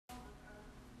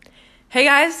Hey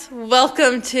guys,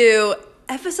 welcome to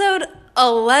episode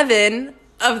 11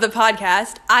 of the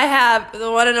podcast. I have the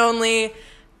one and only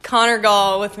Connor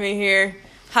Gall with me here.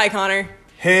 Hi, Connor.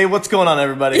 Hey, what's going on,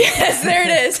 everybody? Yes, there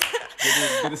it is.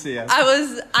 Good to see you.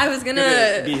 I was gonna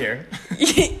Good to be here.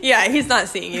 Yeah, he's not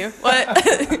seeing you. What?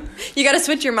 You got to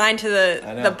switch your mind to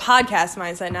the podcast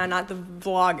mindset now, not the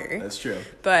vlogger. That's true.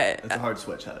 But it's a hard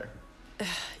switch, Heather.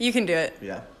 You can do it.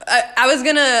 Yeah. I was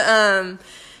gonna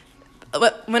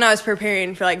when I was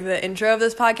preparing for like the intro of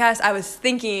this podcast, I was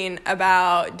thinking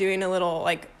about doing a little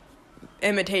like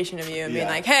imitation of you and being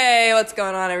like, "Hey, what's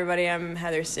going on, everybody? I'm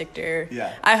Heather Sichter.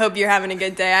 Yeah. I hope you're having a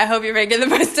good day. I hope you're making the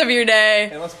most of your day."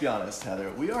 And let's be honest, Heather,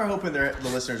 we are hoping the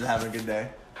listeners are having a good day.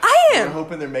 I am. We're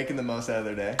hoping they're making the most out of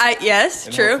their day. Yes,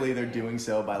 and true. Hopefully they're doing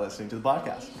so by listening to the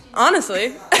podcast. Honestly.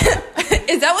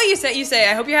 Is that what you say? You say,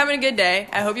 "I hope you're having a good day.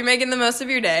 I hope you're making the most of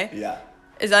your day." Yeah.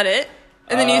 Is that it?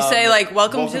 And then you say, like,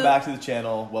 welcome back to the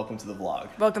channel. Welcome to the vlog.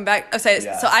 Welcome back. Okay,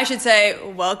 So I should say,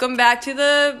 welcome back to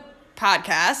the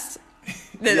podcast.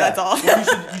 That's all.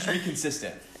 Well, you should be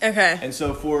consistent. Okay. And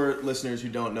so for listeners who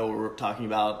don't know what we're talking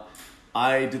about,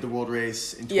 I did the world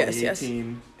race in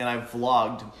 2018, and I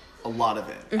vlogged a lot of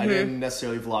it. I didn't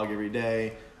necessarily vlog every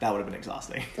day. That would have been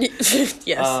exhausting.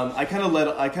 Yes. I kind of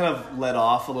let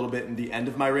off a little bit in the end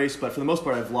of my race, but for the most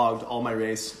part, I vlogged all my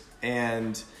race,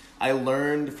 and I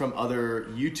learned from other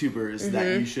YouTubers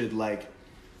that you should like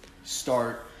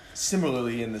start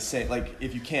similarly in the same, like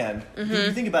if you can. If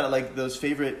you think about it, like those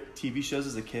favorite TV shows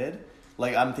as a kid,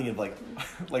 like I'm thinking of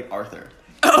like Arthur.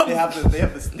 Oh. They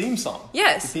have this theme song.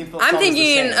 Yes. The theme song I'm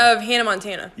thinking of Hannah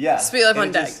Montana. Yeah. Sweet Life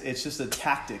on Deck. It's just a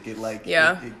tactic. It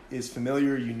is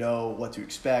familiar. You know what to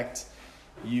expect.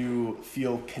 You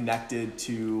feel connected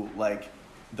to like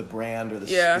the brand or the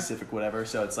specific whatever.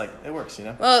 So it's like it works, you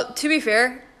know. Well, to be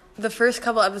fair, the first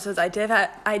couple episodes I did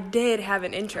have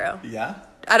an intro. Yeah.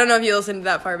 I don't know if you listened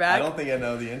that far back. I don't think I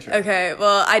know the intro. Okay,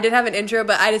 well, I did have an intro,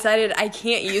 but I decided I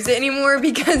can't use it anymore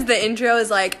because the intro is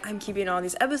like, I'm keeping all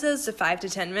these episodes to 5 to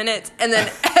 10 minutes, and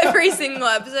then every single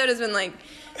episode has been like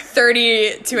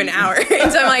 30 to an hour.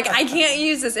 And so I'm like, I can't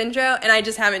use this intro, and I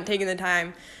just haven't taken the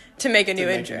time to make a new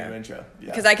intro.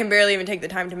 Because I can barely even take the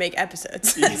time to make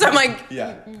episodes. So I'm like,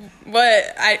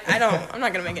 what? I'm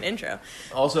not going to make an intro.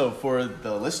 Also, for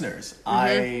the listeners,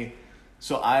 I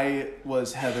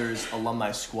was Heather's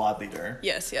alumni squad leader.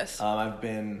 Yes.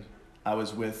 I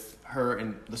was with her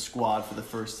in the squad for the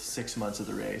first 6 months of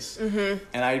the race. And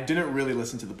I didn't really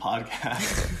listen to the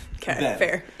podcast. Okay, then.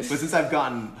 Fair. But since I've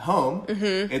gotten home,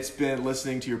 it's been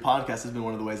listening to your podcast has been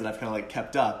one of the ways that I've kind of like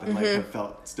kept up and like have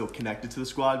felt still connected to the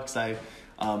squad because I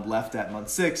left at month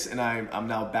 6 and I'm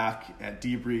now back at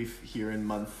debrief here in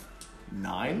month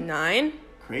 9. 9?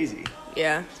 Crazy.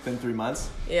 Yeah. It's been 3 months.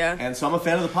 Yeah. And so I'm a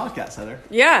fan of the podcast, Heather.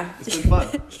 Yeah. It's been fun.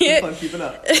 It's been fun keeping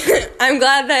up. I'm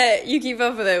glad that you keep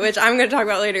up with it, which I'm going to talk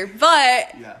about later.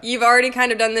 But you've already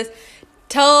kind of done this.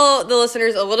 Tell the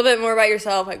listeners a little bit more about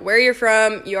yourself, like where you're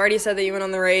from. You already said that you went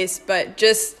on the race, but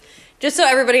just so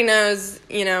everybody knows,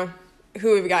 you know,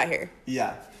 who we've got here.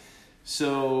 Yeah.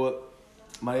 So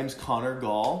my name's Connor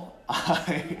Gall.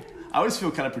 I always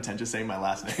feel kind of pretentious saying my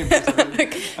last name.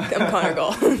 I'm Connor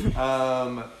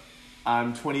Gall.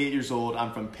 I'm 28 years old.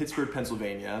 I'm from Pittsburgh,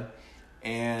 Pennsylvania.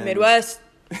 And Midwest.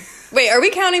 Wait, are we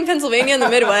counting Pennsylvania in the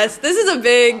Midwest? This is a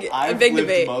big debate. I've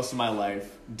lived most of my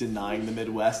life denying the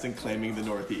Midwest and claiming the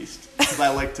Northeast because I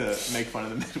like to make fun of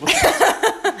the Midwest.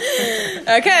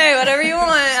 Okay, whatever you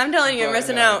want. I'm telling you, you're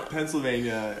missing out.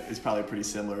 Pennsylvania is probably pretty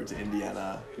similar to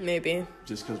Indiana. Maybe.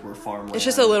 Just because we're farmland. It's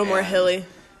just a little more hilly.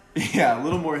 Yeah, a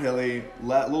little more hilly, a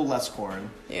little less corn.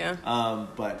 Yeah.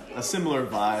 But a similar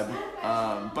vibe.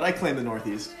 But I claim the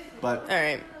Northeast. But all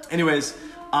right. Anyways,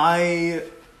 I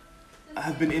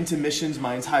have been into missions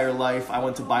my entire life. I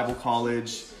went to Bible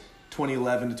college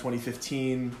 2011 to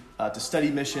 2015 to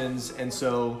study missions. And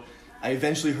so I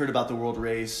eventually heard about the world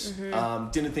race.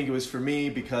 Didn't think it was for me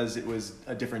because it was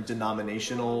a different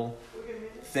denominational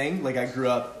thing. Like I grew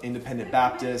up independent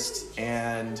Baptist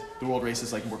and the world race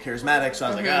is like more charismatic. So I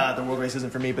was like, the world race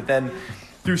isn't for me. But then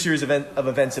through a series of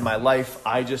events in my life,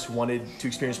 I just wanted to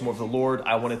experience more of the Lord.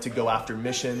 I wanted to go after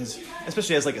missions,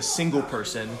 especially as like a single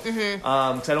person.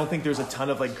 Because I don't think there's a ton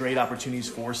of like great opportunities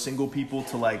for single people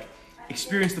to like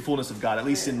experience the fullness of God, at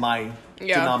least in my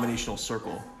denominational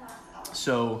circle.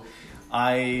 So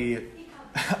I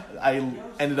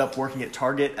ended up working at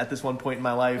Target at this one point in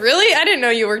my life. Really? I didn't know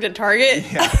you worked at Target.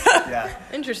 Yeah.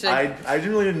 Interesting. I didn't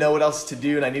really know what else to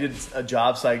do, and I needed a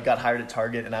job, so I got hired at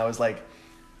Target, and I was like,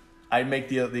 I make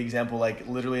the example, like,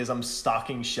 literally as I'm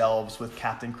stocking shelves with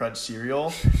Captain Crunch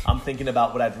cereal, I'm thinking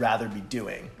about what I'd rather be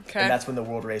doing. Okay. And that's when the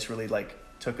world race really, like,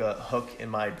 took a hook in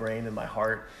my brain and my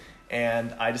heart.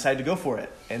 and I decided to go for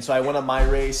it. And so I went on my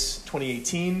race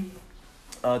 2018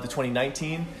 to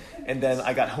 2019, and then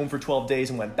I got home for 12 days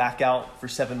and went back out for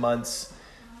 7 months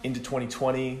into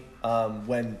 2020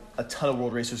 when a ton of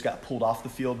world racers got pulled off the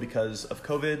field because of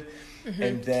COVID.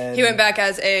 And then He went back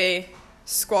as a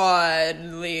squad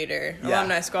leader,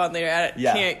 alumni squad leader.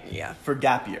 For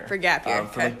gap year. For gap year.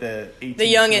 For like the 18s,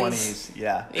 The youngins. 20s.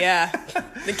 Yeah. Yeah,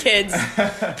 the kids.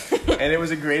 And it was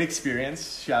a great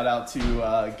experience. Shout out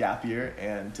to Gap Year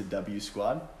and to W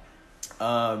Squad.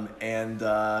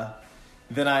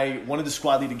 Then I wanted to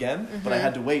squad lead again, but I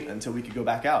had to wait until we could go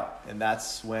back out. And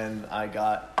that's when I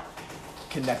got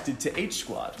connected to H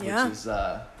Squad, which is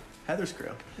Heather's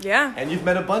crew. Yeah. And you've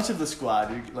met a bunch of the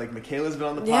squad. Like Michaela's been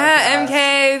on the podcast. Yeah,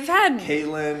 MK. We've had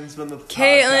Caitlin's been on the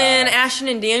Caitlin, podcast. Ashton,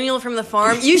 and Daniel from the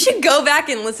farm. You should go back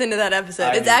and listen to that episode.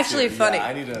 I It's need actually to. funny. Yeah,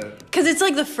 I need to. Because it's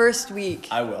like the first week.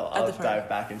 I will. at I'll the farm. dive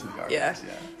back into the garbage.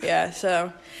 Yeah.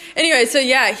 So anyway, so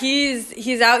yeah,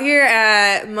 he's out here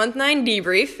at month 9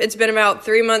 debrief. It's been about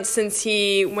 3 months since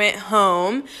he went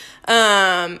home.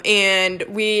 And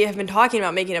we have been talking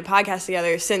about making a podcast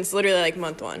together since literally like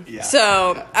month 1. Yeah.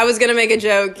 So I was going to make a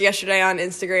joke yesterday on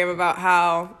Instagram about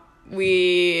how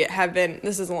we have been,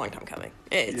 this is a long time coming.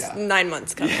 It's 9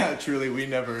 months coming. Yeah, truly, we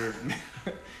never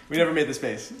made the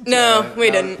space. No,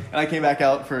 we didn't. And I came back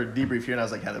out for debrief here, and I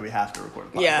was like, Heather, we have to record a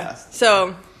podcast. Yeah.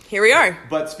 So here we are.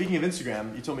 But speaking of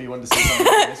Instagram, you told me you wanted to say something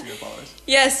about your Instagram followers.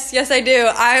 Yes, I do.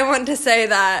 I want to say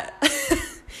that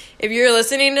if you're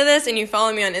listening to this and you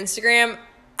follow me on Instagram,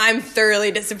 I'm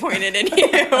thoroughly disappointed in you.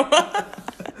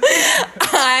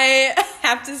 I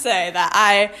have to say that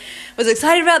I was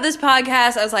excited about this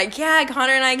podcast. I was like, yeah,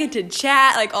 Connor and I get to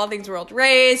chat, like all things world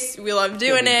race. We love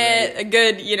doing it. A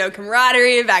good,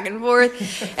 camaraderie back and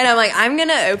forth. And I'm like, I'm going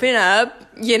to open up,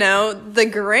 the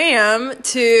gram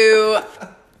to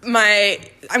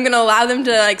I'm going to allow them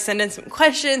to like send in some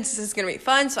questions. This is going to be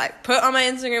fun. So I put on my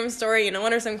Instagram story,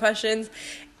 what are some questions?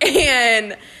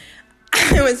 And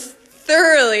I was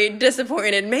thoroughly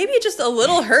disappointed, maybe just a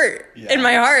little hurt in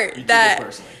my heart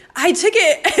that I took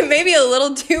it maybe a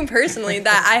little too personally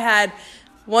that I had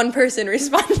one person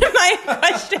respond to my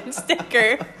question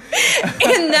sticker,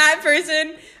 and that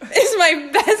person is my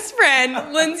best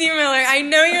friend, Lindsay Miller. I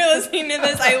know you're listening to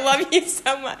this. I love you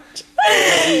so much.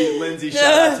 Lindsay,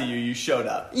 shout out to you. You showed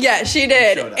up. Yeah, she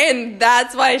did. And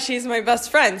that's why she's my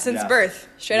best friend since birth,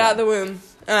 straight out of the womb.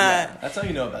 That's how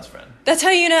you know a best friend. That's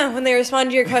how you know when they respond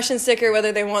to your question sticker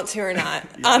whether they want to or not.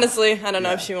 Honestly, I don't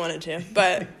know if she wanted to.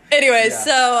 But anyways,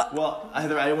 so... Well,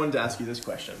 Heather, I wanted to ask you this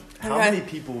question. How many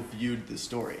people viewed the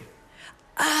story?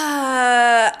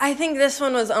 I think this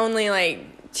one was only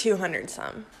like 200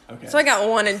 some. Okay. So I got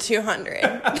 1 in 200.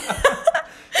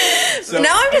 So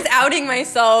now I'm just outing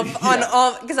myself on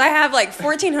all... Because I have like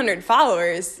 1,400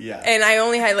 followers. Yeah. And I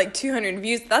only had like 200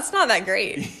 views. That's not that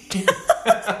great.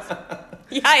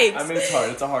 Yikes. I mean, it's hard.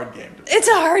 It's a hard game. It's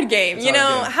a hard game.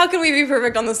 How can we be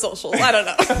perfect on the socials? I don't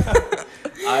know.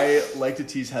 I like to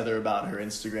tease Heather about her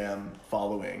Instagram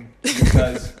following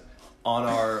because on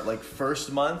our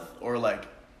first month or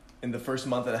in the first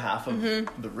month and a half of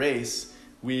the race,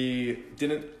 we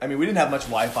didn't have much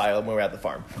Wi-Fi when we were at the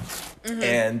farm.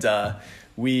 And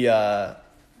we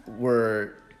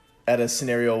were at a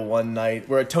scenario one night.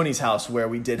 We're at Tony's house where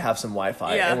we did have some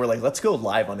Wi-Fi, and we're like, let's go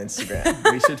live on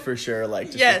Instagram. We should for sure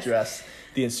address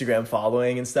the Instagram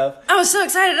following and stuff. I was so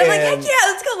excited. I'm like, heck yeah,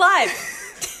 let's go live.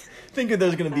 Thinking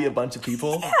there's gonna be a bunch of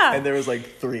people, and there was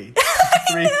three.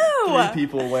 Three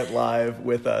people went live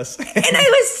with us. And I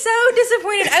was so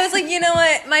disappointed. I was like, you know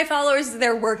what? My followers,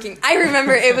 they're working. I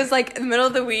remember it was the middle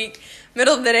of the week,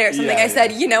 middle of the day or something. I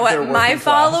said, you know what? My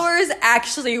followers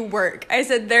actually work. I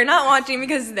said, they're not watching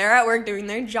because they're at work doing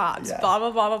their jobs. Yeah. Blah,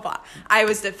 blah, blah, blah, blah. I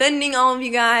was defending all of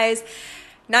you guys.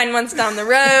 9 months down the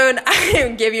road,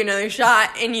 I give you another shot,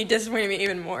 and you disappointed me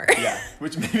even more. Yeah,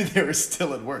 which maybe they were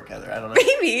still at work, Heather. I don't know.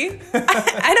 Maybe.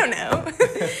 I don't know.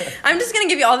 I'm just going to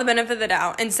give you all the benefit of the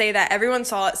doubt and say that everyone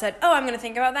saw it, said, oh, I'm going to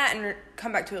think about that and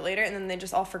come back to it later, and then they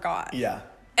just all forgot. Yeah.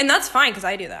 And that's fine, because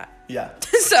I do that. Yeah.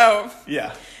 So.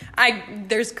 Yeah.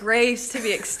 There's grace to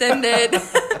be extended.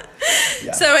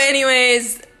 Yeah. So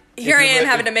anyways, here I am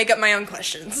having to make up my own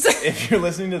questions. If you're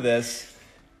listening to this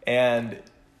and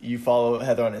you follow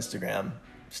Heather on Instagram,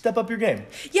 step up your game.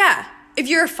 Yeah. If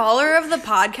you're a follower of the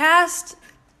podcast,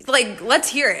 let's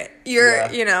hear it.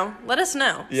 Let us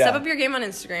know. Yeah. Step up your game on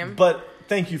Instagram. But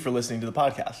thank you for listening to the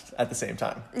podcast at the same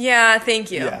time. Yeah,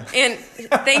 thank you. Yeah. And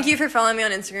thank you for following me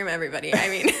on Instagram, everybody. I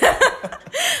mean,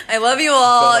 I love you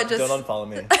all. Don't unfollow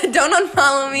me. Don't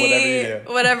unfollow me. Whatever you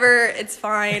do. Whatever, it's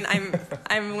fine.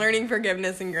 I'm learning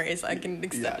forgiveness and grace. I can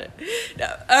accept it.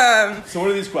 No. So what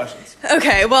are these questions?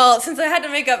 Okay, well, since I had to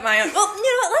make up my own, well, you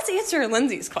know what? Let's answer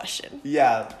Lindsay's question.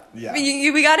 Yeah.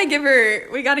 We gotta give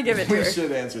her. We gotta give it to her. We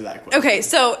should answer that question. Okay,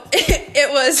 so it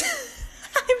was.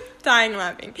 I'm dying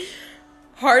laughing.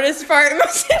 Hardest part,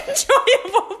 most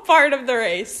enjoyable part of the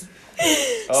race.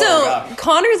 So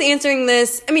Connor's answering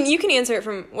this. I mean, you can answer it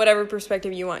from whatever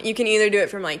perspective you want. You can either do it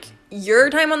from like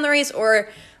your time on the race or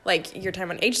like your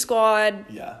time on H Squad.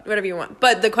 Yeah. Whatever you want.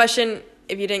 But the question,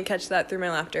 if you didn't catch that through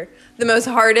my laughter, the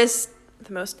hardest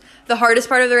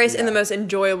part of the race and the most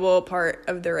enjoyable part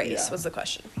of the race was the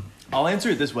question. I'll answer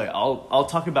it this way. I'll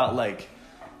talk about like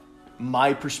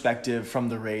my perspective from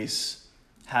the race,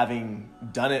 having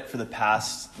done it for the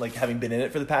past, like having been in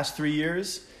it for the past 3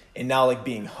 years, and now like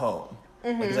being home.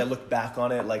 Like, as I look back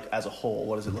on it, like as a whole,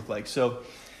 what does it look like? So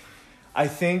I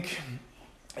think,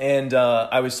 and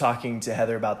I was talking to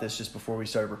Heather about this just before we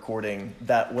started recording,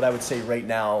 that what I would say right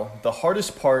now, the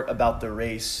hardest part about the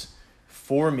race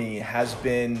for me has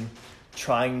been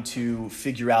trying to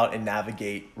figure out and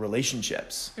navigate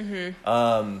relationships.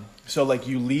 So like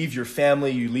you leave your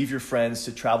family, you leave your friends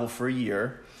to travel for a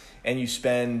year, and you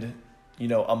spend,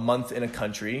 a month in a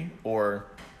country, or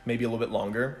maybe a little bit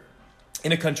longer,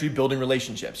 in a country building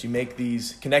relationships. You make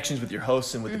these connections with your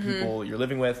hosts and with the people you're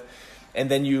living with, and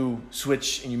then you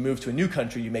switch and you move to a new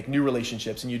country, you make new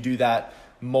relationships, and you do that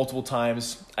multiple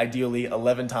times, ideally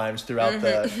 11 times throughout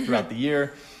the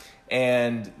year.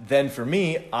 And then for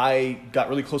me, I got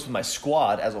really close with my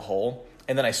squad as a whole,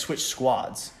 and then I switched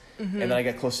squads. And then I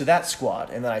got close to that squad,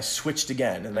 and then I switched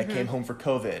again, and I came home for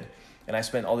COVID, and I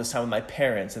spent all this time with my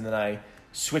parents, and then I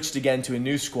switched again to a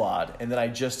new squad, and then I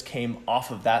just came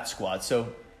off of that squad.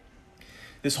 So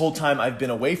this whole time I've been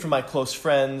away from my close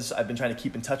friends. I've been trying to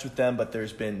keep in touch with them, but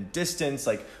there's been distance,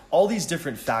 like all these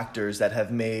different factors that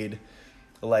have made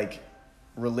like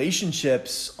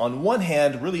relationships on one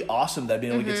hand really awesome, that I've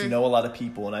been able to get to know a lot of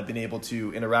people, and I've been able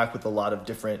to interact with a lot of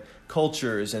different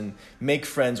cultures and make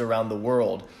friends around the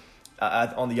world.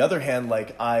 On the other hand,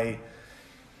 like I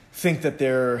think that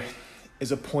there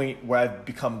is a point where I've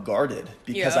become guarded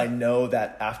because I know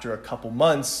that after a couple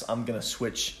months I'm gonna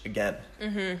switch again.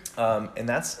 And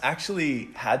that's actually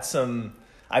had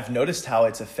I've noticed how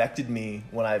it's affected me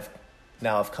when I've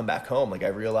come back home. Like I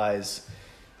realize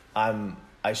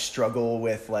I struggle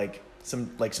with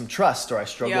some trust, or I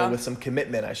struggle with some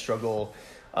commitment. I struggle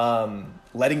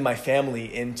letting my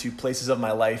family into places of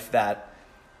my life that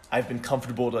I've been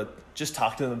comfortable to just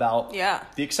talk to them about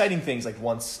the exciting things like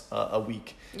once a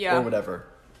week or whatever.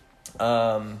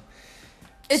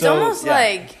 It's almost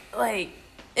like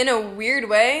in a weird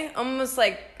way, almost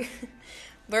like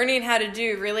learning how to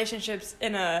do relationships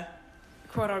in a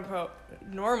quote unquote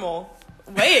normal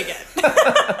way again.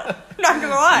 Not gonna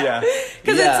lie.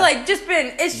 Because it's like just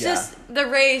the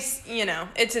race,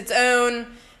 it's its own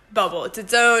bubble. It's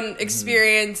its own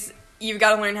experience. You've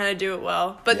got to learn how to do it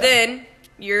well. But then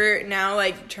you're now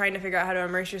like trying to figure out how to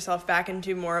immerse yourself back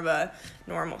into more of a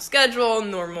normal schedule,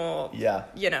 normal,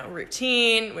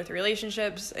 routine with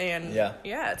relationships. And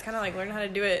it's kind of like learning how to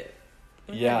do it.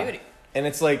 And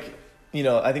it's like,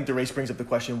 I think the race brings up the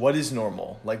question, what is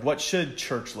normal? Like, what should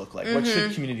church look like? What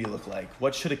should community look like?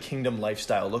 What should a kingdom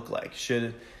lifestyle look like?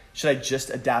 Should I just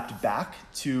adapt back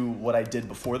to what I did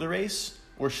before the race?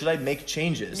 Or should I make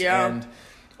changes? And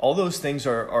all those things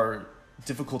are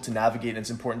difficult to navigate, and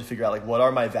it's important to figure out, like, what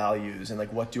are my values, and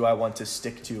like, what do I want to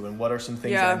stick to, and what are some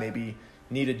things that I maybe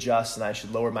need to adjust and I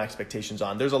should lower my expectations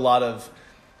on. There's a lot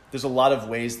of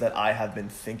ways that I have been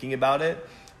thinking about it,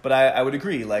 but I would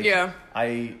agree, like,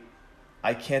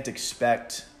 I can't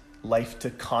expect life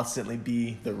to constantly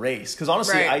be the race, because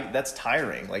honestly, that's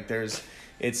tiring. Like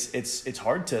it's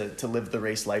hard to live the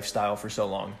race lifestyle for so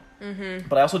long.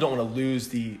 But I also don't want to lose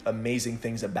the amazing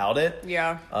things about it.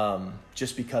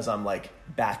 Just because I'm like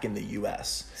back in the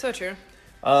U.S. So true.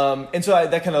 And so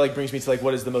that kind of like brings me to like,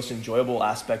 what is the most enjoyable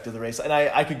aspect of the race? And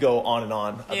I could go on and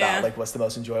on about like what's the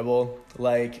most enjoyable.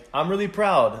 Like, I'm really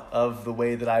proud of the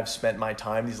way that I've spent my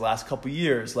time these last couple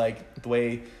years. Like the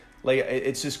way, like,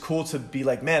 it's just cool to be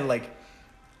like, man, like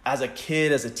as a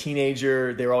kid, as a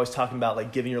teenager, they were always talking about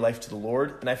like giving your life to the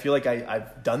Lord. And I feel like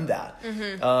I've done that.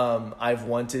 I've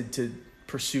wanted to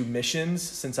pursue missions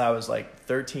since I was like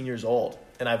 13 years old.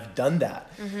 And I've done that.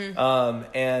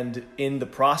 And in the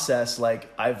process,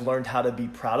 like, I've learned how to be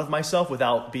proud of myself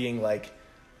without being like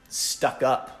stuck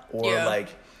up or like,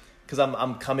 cause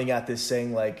I'm coming at this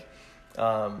saying like,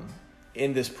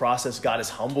 in this process, God has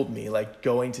humbled me, like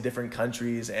going to different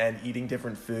countries and eating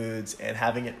different foods and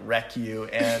having it wreck you,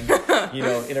 and, you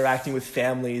know, interacting with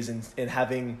families and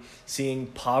seeing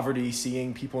poverty,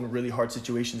 seeing people in really hard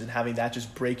situations and having that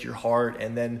just break your heart,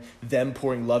 and then them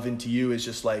pouring love into you is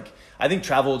just like, I think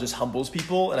travel just humbles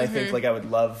people. And I think like I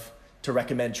would love to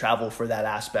recommend travel for that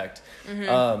aspect.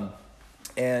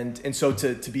 And so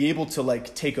to be able to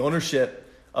like take ownership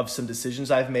of some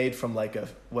decisions I've made from like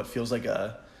what feels like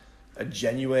a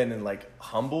genuine and like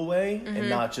humble way, and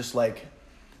not just like,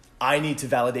 I need to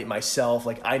validate myself,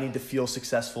 like I need to feel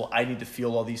successful, I need to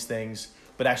feel all these things,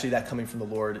 but actually that coming from the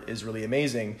Lord is really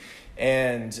amazing.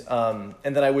 And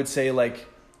then I would say like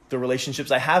the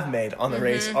relationships I have made on the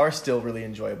race are still really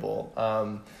enjoyable.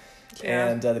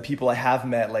 And the people I have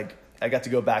met, like I got to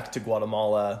go back to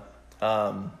Guatemala.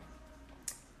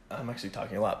 I'm actually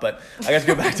talking a lot, but I got to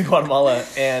go back to Guatemala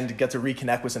and get to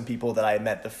reconnect with some people that I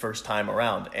met the first time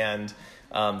around. And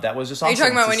that was just awesome. Are you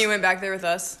talking about when you went back there with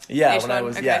us? Yeah, when I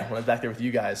was back there with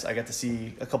you guys, I got to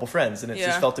see a couple friends, and it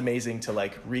just felt amazing to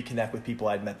like reconnect with people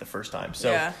I'd met the first time.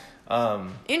 So,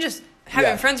 and just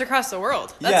having friends across the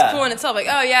world. That's cool in itself. Like,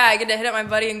 oh yeah, I get to hit up my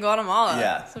buddy in Guatemala.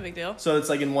 Yeah, it's a big deal. So it's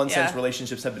like in one sense,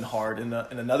 relationships have been hard. In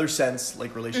another sense,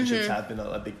 like relationships have been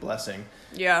a big blessing.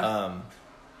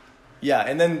 Yeah,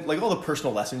 and then like all the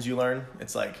personal lessons you learn,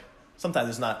 it's like sometimes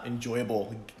it's not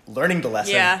enjoyable learning the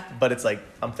lesson, but it's like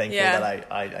I'm thankful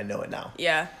that I know it now.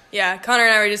 Yeah. Connor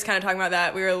and I were just kind of talking about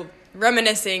that. We were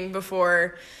reminiscing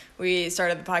before we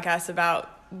started the podcast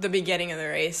about the beginning of the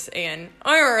race, and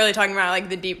we weren't really talking about like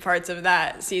the deep parts of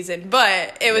that season,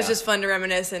 but it was just fun to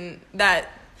reminisce, and that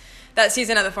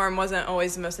season at the farm wasn't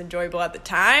always the most enjoyable at the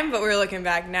time, but we were looking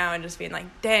back now and just being like,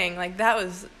 dang, like that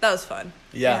was fun.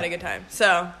 Yeah. We had a good time.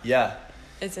 So yeah,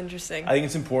 it's interesting. I think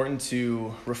it's important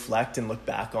to reflect and look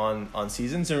back on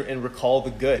seasons and recall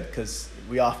the good, because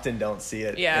we often don't see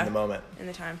it in the moment. In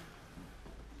the time.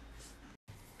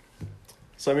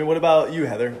 So, I mean, what about you,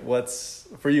 Heather? What's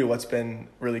been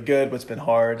really good? What's been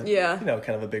hard? Yeah. You know,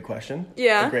 kind of a big question.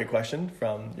 Yeah. A great question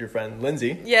from your friend,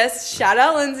 Lindsay. Yes. Shout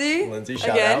out, Lindsay. Lindsay,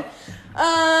 shout out.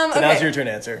 So now's your turn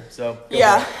to answer. So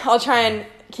I'll try and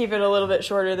keep it a little bit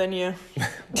shorter than you.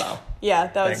 Wow. Yeah,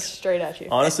 that was straight at you.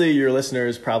 Honestly, your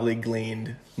listeners probably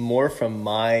gleaned more from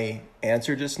my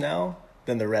answer just now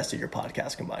than the rest of your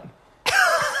podcast combined.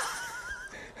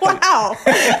 Wow.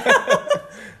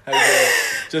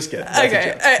 Just kidding.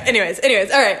 Okay. Anyways.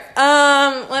 All right.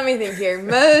 Let me think here.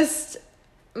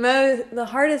 The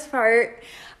hardest part.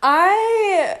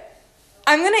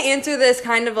 I'm gonna answer this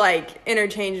kind of like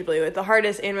interchangeably with the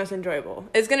hardest and most enjoyable.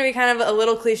 It's gonna be kind of a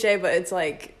little cliche, but it's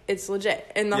like it's legit.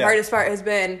 And the hardest part has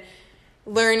been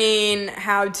learning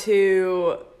how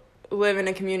to live in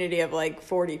a community of like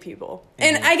 40 people.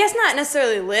 And I guess not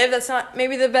necessarily live, that's not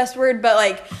maybe the best word, but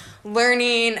like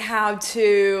learning how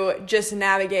to just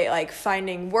navigate like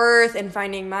finding worth and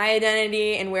finding my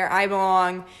identity and where I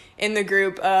belong in the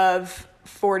group of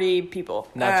 40 people.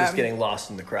 Not just getting lost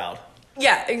in the crowd.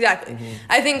 Yeah, exactly.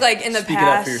 I think like in the speaking past...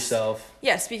 Speaking up for yourself.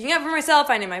 Yeah, speaking up for myself,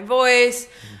 finding my voice.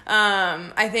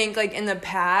 I think like in the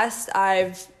past,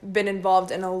 I've been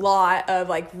involved in a lot of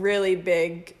like really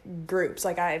big groups.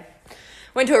 Like I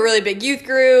went to a really big youth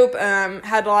group,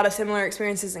 had a lot of similar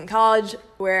experiences in college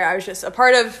where I was just a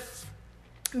part of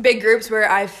big groups where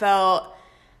I felt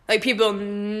like people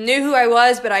knew who I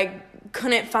was, but I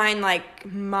couldn't find like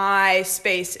my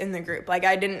space in the group. Like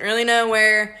I didn't really know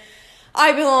where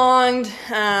I belonged,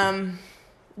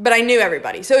 but I knew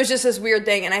everybody. So it was just this weird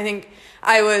thing. And I think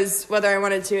I was, whether I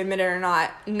wanted to admit it or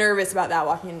not, nervous about that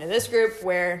walking into this group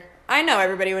where I know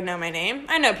everybody would know my name.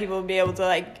 I know people would be able to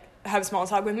like have small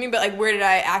talk with me, but like where did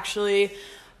I actually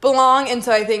belong? And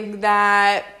so I think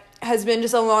that has been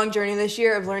just a long journey this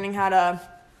year of learning how to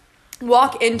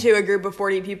walk into a group of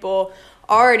 40 people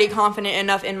already confident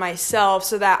enough in myself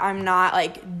so that I'm not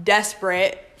like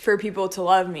desperate for people to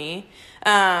love me.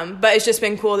 But it's just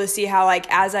been cool to see how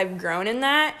like as I've grown in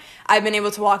that, I've been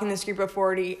able to walk in this group of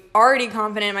 40 already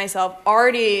confident in myself,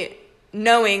 already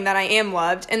knowing that I am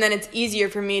loved, and then it's easier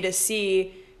for me to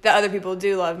see that other people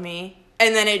do love me,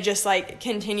 and then it just like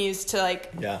continues to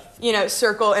like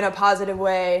circle in a positive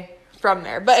way from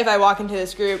there. But if I walk into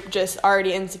this group just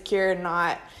already insecure,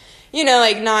 not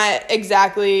not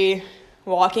exactly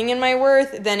walking in my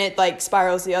worth, then it like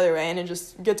spirals the other way and it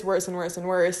just gets worse and worse and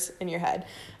worse in your head.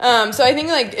 So I think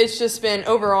like it's just been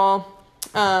overall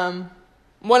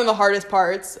one of the hardest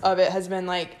parts of it has been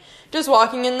like just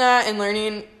walking in that and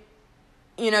learning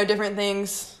different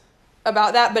things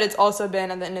about that, but it's also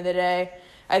been at the end of the day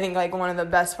I think like one of the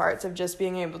best parts of just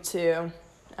being able to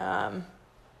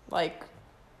like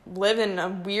live in a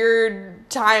weird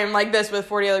time like this with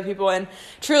 40 other people and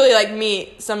truly like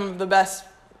meet some of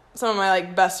my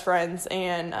like best friends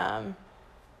and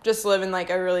just live in like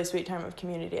a really sweet time of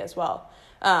community as well.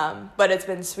 But it's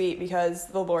been sweet because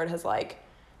the Lord has like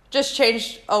just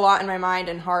changed a lot in my mind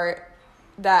and heart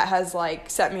that has like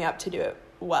set me up to do it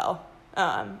well.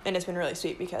 And it's been really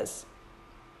sweet because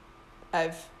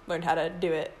I've learned how to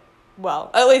do it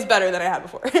well, at least better than I had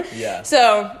before. Yeah.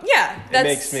 So yeah,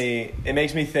 it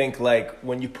makes me think like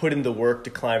when you put in the work to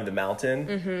climb the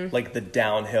mountain, like the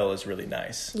downhill is really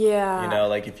nice. Yeah. You know,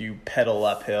 like if you pedal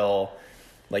uphill,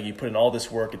 like you put in all this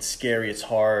work, it's scary, it's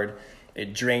hard,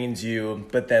 it drains you,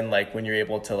 but then like when you're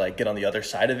able to like get on the other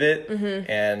side of it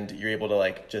and you're able to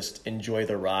like just enjoy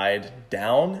the ride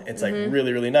down, it's like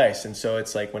really, really nice. And so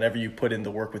it's like whenever you put in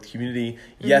the work with community,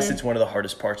 yes, it's one of the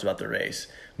hardest parts about the race,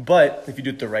 but if you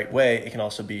do it the right way, it can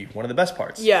also be one of the best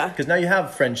parts. Yeah. Because now you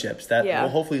have friendships that will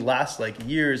hopefully last like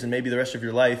years and maybe the rest of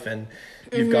your life, and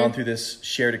you've gone through this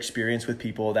shared experience with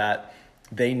people that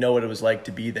they know what it was like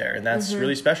to be there, and that's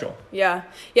really special. Yeah.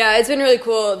 Yeah, it's been really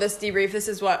cool, this debrief. This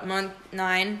is what, month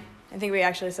 9? I think we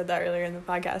actually said that earlier in the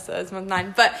podcast, so it's month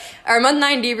 9. But our month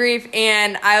 9 debrief,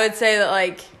 and I would say that,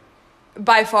 like,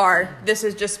 by far, this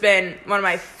has just been one of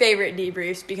my favorite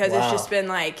debriefs because it's just been,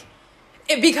 like,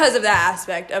 because of that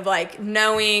aspect of, like,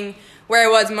 knowing where I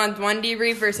was month 1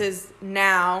 debrief versus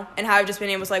now, and how I've just been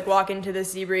able to, like, walk into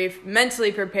this debrief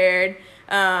mentally prepared.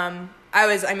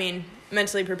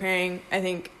 Mentally preparing, I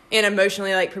think, and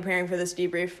emotionally, like, preparing for this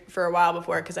debrief for a while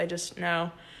before, because I just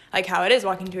know, like, how it is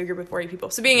walking to a group of 40 people.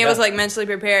 So being able to, like, mentally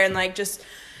prepare and, like, just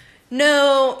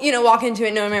walk into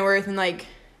it knowing my worth and, like,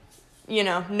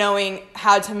 knowing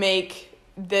how to make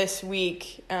this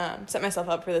week, set myself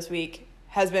up for this week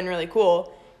has been really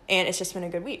cool, and it's just been a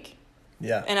good week.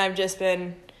 Yeah. And I've just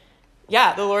been,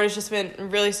 the Lord has just been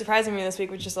really surprising me this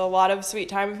week with just a lot of sweet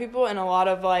time with people and a lot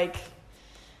of, like,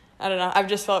 I don't know. I've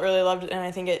just felt really loved, and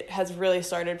I think it has really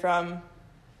started from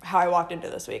how I walked into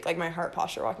this week, like my heart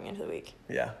posture walking into the week.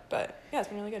 Yeah. But, yeah, it's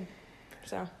been really good.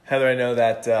 So Heather, I know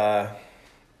that the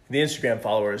Instagram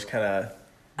followers kind of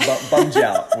bummed you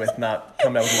out with not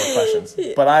coming up with more questions.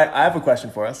 But I have a question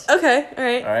for us. Okay, all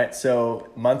right. All right, so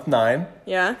month 9.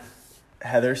 Yeah.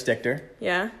 Heather Stichter.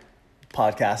 Yeah.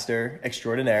 Podcaster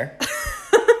extraordinaire.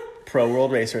 Pro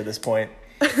world racer at this point.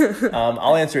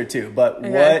 I'll answer it too, but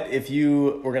okay. What if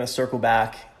you were going to circle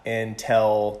back and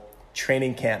tell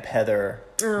training camp Heather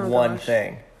one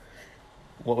thing?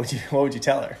 What would you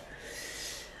tell her?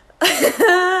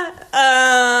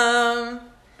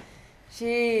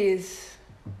 Jeez.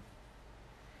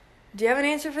 Do you have an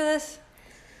answer for this?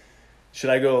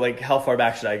 Should I go, like, how far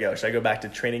back should I go? Should I go back to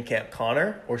training camp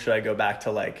Connor, or should I go back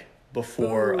to, like,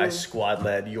 before I squad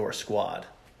led your squad?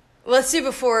 Let's do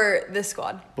before this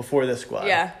squad. Before this squad.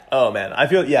 Yeah. Oh man, I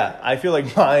feel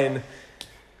like mine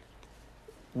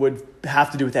would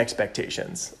have to do with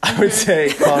expectations. I would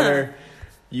say, Connor,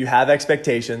 you have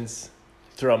expectations,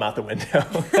 throw them out the window.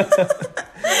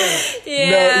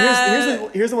 Yeah. No,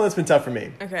 here's the one that's been tough for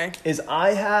me. Okay. Is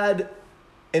I had,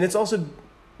 and it's also,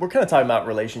 we're kind of talking about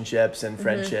relationships and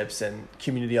friendships and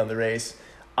community on the race.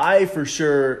 I for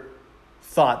sure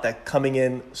thought that coming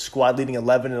in squad leading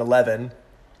 11 and 11.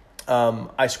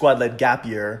 I squad led gap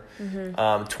year,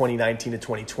 2019 to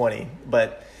 2020,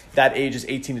 but that age is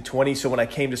 18 to 20. So when I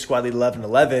came to squad lead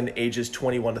 11, ages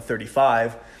 21 to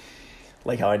 35,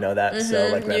 like how I know that. So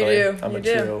like right away, I'm a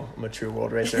true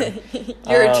world racer.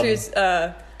 You're a true,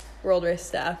 world race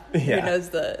staff who knows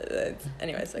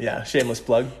anyways. Okay. Yeah. Shameless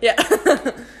plug. Yeah.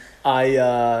 I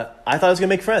thought I was going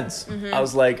to make friends. I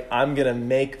was like, I'm going to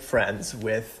make friends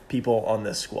with people on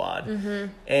this squad.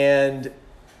 And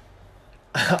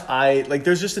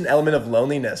there's just an element of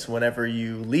loneliness whenever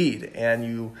you lead and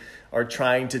you are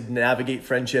trying to navigate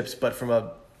friendships, but from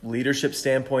a leadership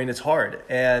standpoint, it's hard.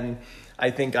 And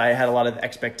I think I had a lot of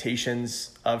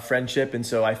expectations of friendship, and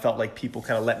so I felt like people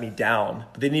kind of let me down,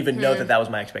 but they didn't even know that was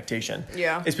my expectation.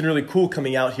 Yeah. It's been really cool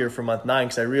coming out here for month 9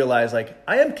 because I realized, like,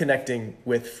 I am connecting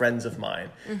with friends of mine.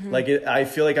 I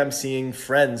feel like I'm seeing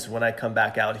friends when I come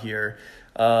back out here.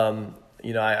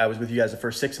 I was with you guys the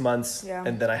first 6 months,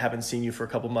 and then I haven't seen you for a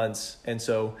couple months. And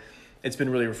so it's been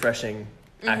really refreshing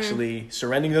actually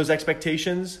surrendering those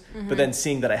expectations, but then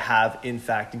seeing that I have, in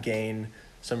fact, gained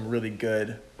some really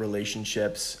good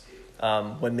relationships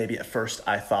when maybe at first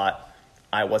I thought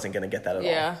I wasn't going to get that at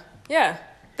all. Yeah,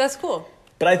 that's cool.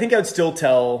 But I think I would still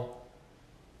tell,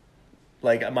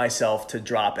 like, myself to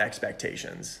drop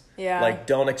expectations. Yeah. Like,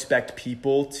 don't expect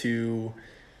people to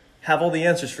have all the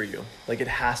answers for you. Like, it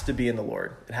has to be in the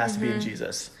Lord. It has to be in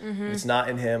Jesus. If it's not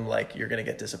in him, like, you're going to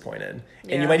get disappointed.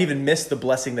 And you might even miss the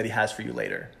blessing that he has for you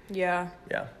later. Yeah.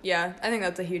 Yeah. Yeah. I think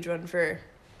that's a huge one for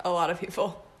a lot of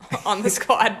people on the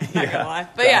squad. Not gonna lie.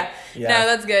 But yeah. No,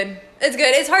 that's good. It's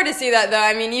good. It's hard to see that, though.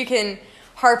 I mean, you can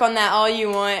harp on that all you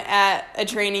want at a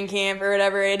training camp or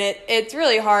whatever, and it's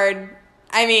really hard.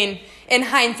 I mean, in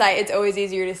hindsight, it's always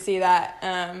easier to see that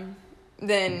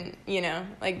than, you know,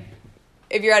 like,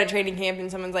 if you're at a training camp and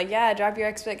someone's like, yeah, drop your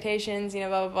expectations, you know,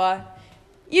 blah, blah, blah.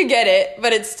 You get it,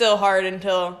 but it's still hard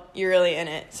until you're really in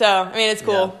it. So, I mean, it's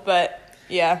cool, but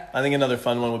yeah. I think another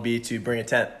fun one would be to bring a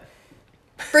tent.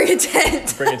 Bring a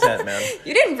tent. Bring a tent, man.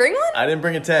 You didn't bring one? I didn't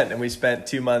bring a tent, and we spent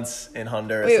 2 months in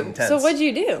Honduras in tents. So what'd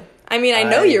you do? I mean, I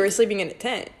know you were sleeping in a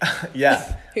tent.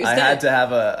 Yeah. I had to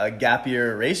have a gap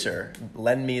year racer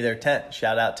lend me their tent.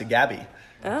 Shout out to Gabby.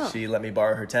 Oh. She let me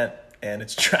borrow her tent, and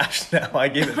it's trashed now. I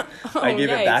gave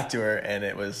it back to her, and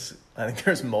it was, I think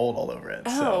there's mold all over it.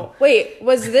 Oh, so. Wait,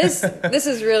 was this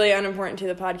is really unimportant to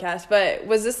the podcast, but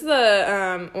was this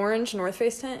the orange North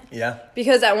Face tent? Yeah.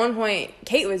 Because at one point,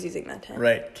 Kate was using that tent.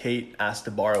 Right. Kate asked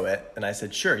to borrow it, and I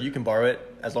said, sure, you can borrow it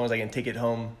as long as I can take it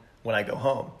home when I go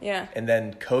home. Yeah. And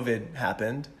then COVID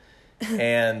happened,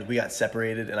 and we got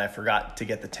separated, and I forgot to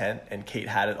get the tent, and Kate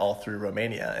had it all through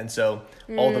Romania. And so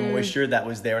all the moisture that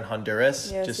was there in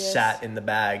Honduras sat in the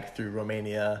bag through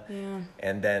Romania,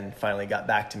 and then finally got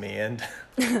back to me, and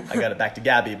I got it back to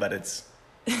Gabby, but it's,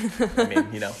 I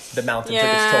mean, you know, the mountain took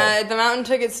its toll. Yeah, the mountain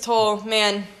took its toll.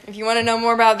 Man, if you want to know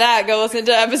more about that, go listen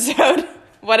to episode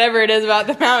whatever it is about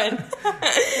the mountain.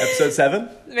 Episode 7?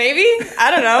 Maybe?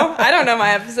 I don't know. I don't know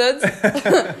my episodes.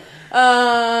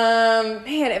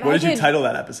 Man, if what did you title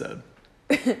that episode?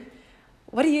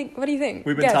 What do you think?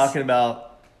 We've been talking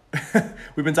about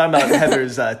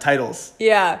Heather's titles.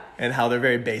 Yeah. And how they're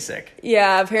very basic.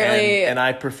 Yeah, apparently. And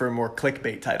I prefer more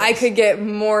clickbait titles. I could get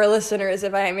more listeners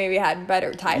if I maybe had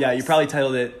better titles. Yeah, you probably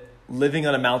titled it Living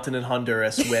on a Mountain in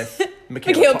Honduras with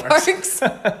Michaela Parks. I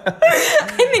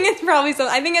think it's probably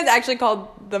something. I think it's actually called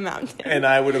The Mountain. And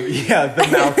I would have, The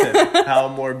Mountain. How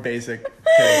more basic can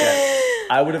it get?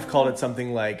 I would have called it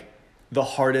something like The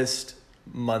Hardest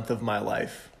Month of My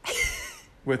Life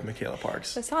with Michaela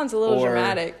Parks. That sounds a little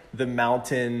dramatic. The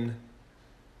Mountain,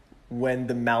 when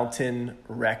the mountain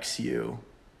wrecks you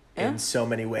in so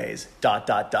many ways, ...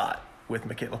 with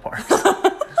Michaela Parks.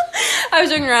 I was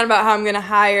joking around about how I'm going to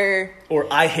hire... Or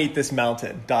I hate this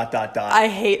mountain, ... I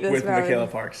hate this with mountain. Michaela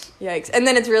Parks. Yikes. And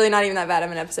then it's really not even that bad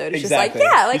of an episode. It's exactly. just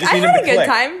like, yeah, like I had a good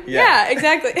time. Yeah,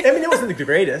 exactly. I mean, it wasn't the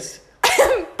greatest.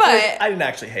 But I didn't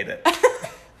actually hate it.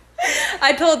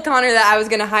 I told Connor that I was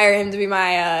going to hire him to be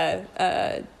my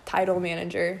title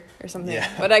manager or something. Yeah.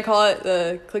 What did I call it?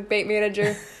 The clickbait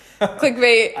manager?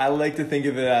 Clickbait. I like to think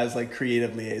of it as like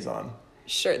creative liaison.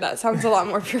 Sure, that sounds a lot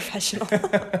more professional.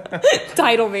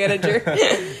 Title manager.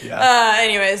 Yeah.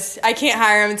 Anyways, I can't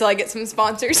hire him until I get some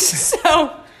sponsors.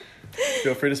 So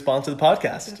feel free to sponsor the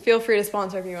podcast. Feel free to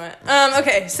sponsor if you want.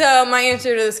 Okay, so my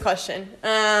answer to this question.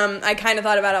 I kind of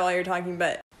thought about it while you were talking,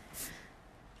 but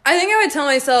I think I would tell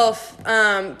myself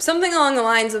something along the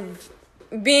lines of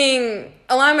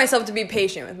allowing myself to be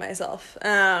patient with myself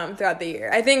throughout the year.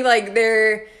 I think like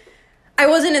I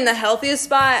wasn't in the healthiest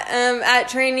spot at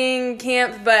training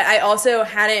camp, but I also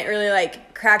hadn't really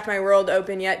like cracked my world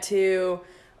open yet to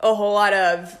a whole lot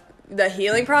of the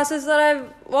healing process that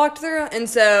I've walked through. And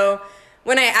so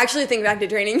when I actually think back to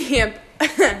training camp,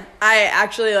 I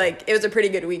actually like, it was a pretty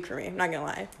good week for me. I'm not gonna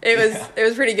lie. It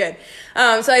was pretty good.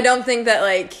 So I don't think that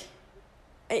like,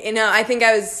 you know, I think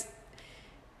I was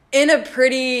in a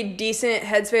pretty decent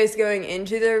headspace going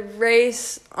into the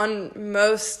race on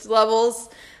most levels.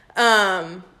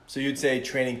 So you'd say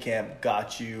training camp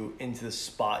got you into the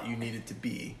spot you needed to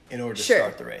be in order to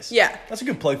start the race. Yeah. That's a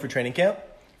good plug for training camp.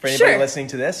 For anybody listening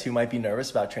to this who might be nervous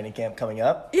about training camp coming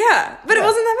up. Yeah, but it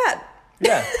wasn't that bad.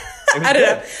 Yeah. I don't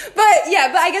know. But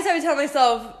I guess I would tell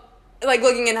myself, like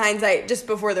looking in hindsight, just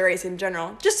before the race in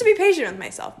general, just to be patient with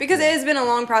myself. Because it has been a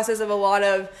long process of a lot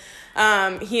of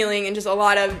healing and just a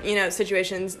lot of, you know,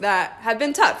 situations that have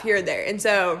been tough here and there. And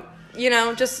so, you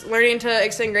know, just learning to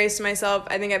extend grace to myself,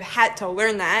 I think I've had to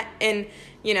learn that. And,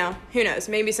 you know, who knows,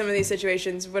 maybe some of these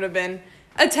situations would have been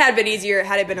a tad bit easier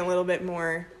had I been a little bit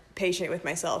more patient with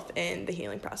myself in the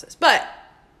healing process. But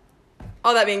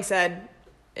all that being said,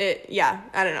 I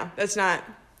don't know. That's not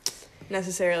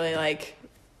necessarily like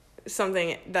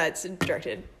something that's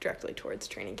directed directly towards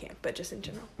training camp, but just in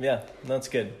general. Yeah, that's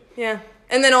good. Yeah.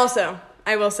 And then also,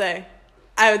 I will say,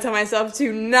 I would tell myself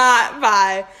to not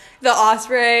buy the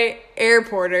Osprey Air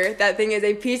Porter. That thing is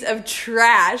a piece of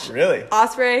trash. Really?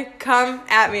 Osprey, come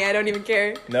at me. I don't even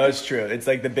care. No, it's true. It's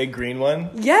like the big green one.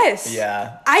 Yes.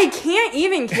 Yeah. I can't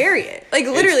even carry it. Like,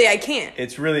 literally, I can't.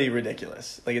 It's really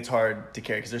ridiculous. Like, it's hard to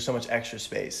carry because there's so much extra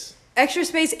space. Extra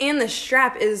space, and the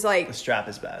strap is like... The strap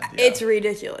is bad. Yeah. It's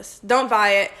ridiculous. Don't buy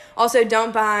it. Also,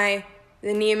 don't buy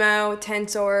the Nemo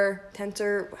Tensor,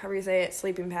 however you say it,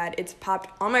 sleeping pad. It's popped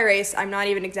on my race. I'm not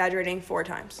even exaggerating 4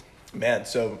 times. Man,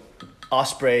 so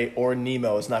Osprey or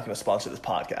Nemo is not going to sponsor this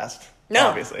podcast. No,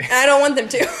 obviously. I don't want them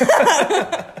to.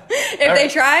 If they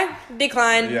try,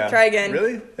 decline. Yeah. Try again.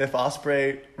 Really? If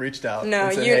Osprey reached out No,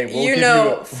 and said, you hey, we'll you give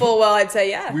know full well I'd say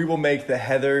yeah. we will make the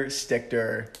Heather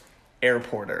Stichter Air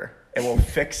Porter and we'll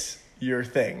fix your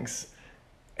things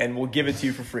and we'll give it to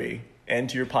you for free. And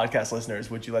to your podcast listeners,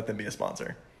 would you let them be a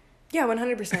sponsor? Yeah,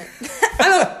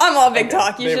 100%. I'm all big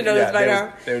talk. You should know this by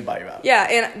now. They would buy you out. Yeah,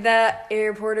 and that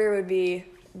Air Porter would be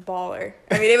baller.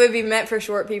 I mean, it would be meant for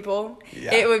short people.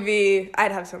 Yeah. It would be...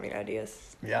 I'd have so many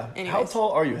ideas. Yeah. Anyways. How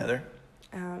tall are you, Heather?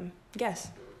 Guess.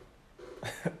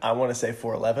 I want to say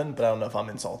 4'11", but I don't know if I'm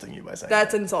insulting you by saying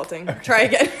That's insulting. Try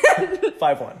again.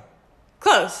 5'1".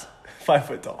 Close. 5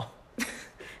 foot tall.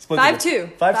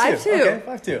 5'2". 5'2". 5'2". Okay,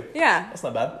 5'2". Yeah. That's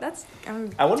not bad. That's...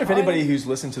 I wonder if anybody who's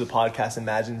listened to the podcast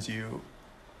imagines you,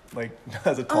 like,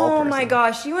 as a tall person. Oh my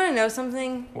gosh. You want to know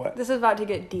something? What? This is about to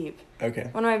get deep. Okay.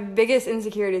 One of my biggest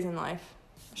insecurities in life,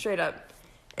 straight up,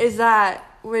 is that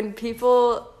when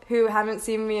people who haven't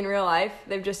seen me in real life,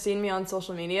 they've just seen me on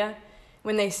social media,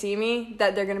 when they see me,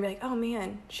 that they're going to be like, oh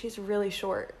man, she's really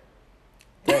short.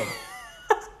 Dang.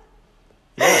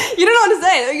 Yeah. You don't know what to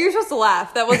say. You're supposed to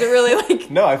laugh. That wasn't really like...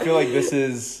 No, I feel like this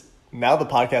is... Now the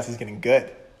podcast is getting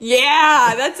good.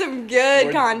 Yeah, that's some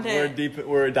good content.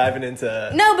 We're diving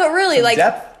into... No, but really, like,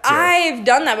 depth to it. I've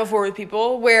done that before with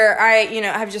people where I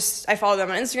follow them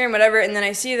on Instagram, whatever, and then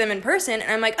I see them in person,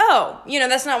 and I'm like, oh,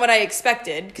 that's not what I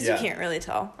expected, because you can't really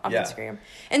tell off Instagram.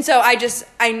 And so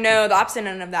I know the opposite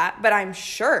end of that, but I'm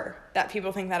sure that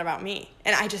people think that about me,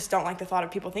 and I just don't like the thought of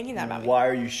people thinking that about me. Why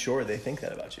are you sure they think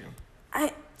that about you?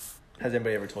 Has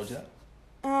anybody ever told you that?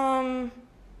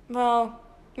 Well,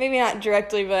 maybe not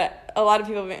directly, but a lot of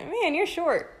people be, man, you're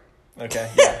short. Okay,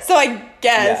 yeah. So I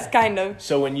guess, kind of.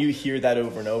 So when you hear that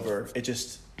over and over, it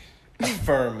just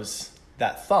affirms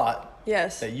that thought.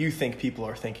 Yes. That you think people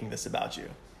are thinking this about you.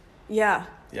 Yeah.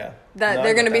 Yeah. That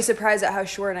they're going to be surprised at how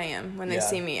short I am when they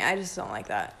see me. I just don't like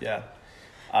that. Yeah.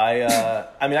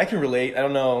 I mean, I can relate. I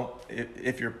don't know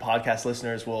if your podcast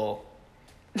listeners will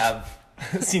have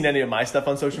seen any of my stuff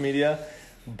on social media,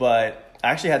 but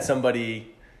I actually had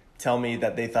somebody tell me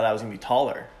that they thought I was going to be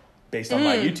taller based on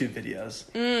my YouTube videos.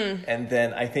 And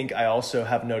then I think I also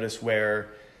have noticed where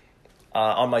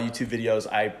on my YouTube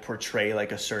videos, I portray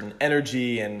like a certain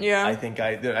energy, and I think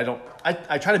I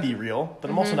try to be real, but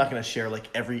I'm also not going to share like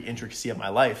every intricacy of my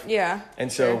life. Yeah.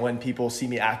 And so when people see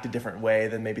me act a different way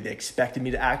than maybe they expected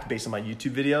me to act based on my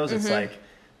YouTube videos, it's like,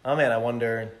 oh man, I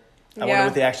wonder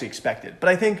what they actually expected. But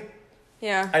I think,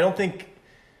 I don't think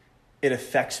it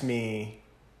affects me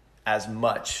as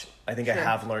much. I think I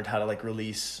have learned how to like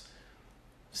release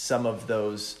some of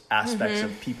those aspects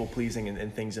of people pleasing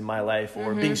and things in my life,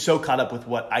 or being so caught up with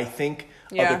what I think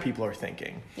other people are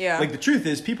thinking. Yeah. Like the truth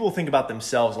is, people think about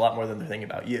themselves a lot more than they're thinking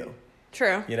about you.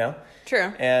 True.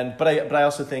 True. And but I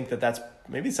also think that that's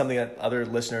maybe something that other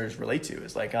listeners relate to,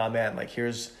 is like, oh man, like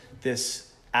here's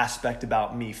this aspect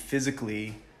about me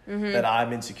physically that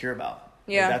I'm insecure about.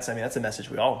 Yeah. Like that's a message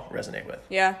we all resonate with.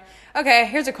 Yeah. Okay,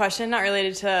 here's a question, not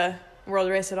related to World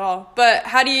Race at all, but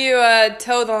how do you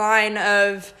toe the line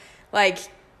of like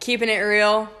keeping it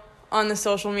real on the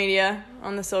social media,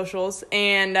 on the socials,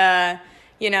 and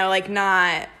like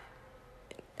not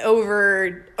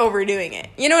overdoing it?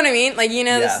 You know what I mean? Like,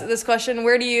 this question,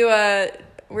 where do you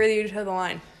toe the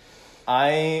line?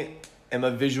 I am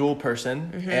a visual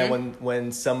person, and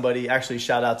when somebody, actually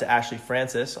shout out to Ashley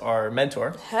Francis, our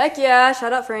mentor. Heck yeah,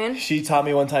 shout out Fran. She taught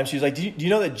me one time, she was like, do you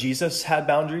know that Jesus had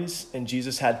boundaries and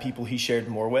Jesus had people he shared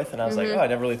more with? And I was like, oh, I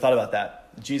never really thought about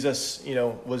that. Jesus,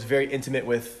 was very intimate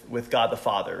with God the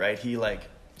Father, right? He like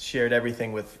shared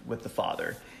everything with the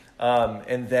Father.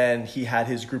 And then he had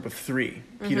his group of 3,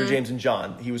 Peter, James, and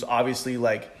John. He was obviously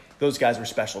like, those guys were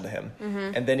special to him.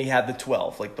 And then he had the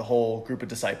 12, like the whole group of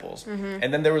disciples.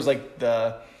 And then there was like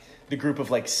the group of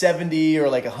like 70 or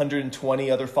like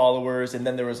 120 other followers. And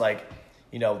then there was like,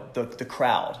 the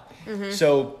crowd.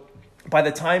 So by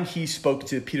the time he spoke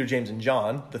to Peter, James, and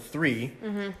John, the 3,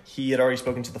 he had already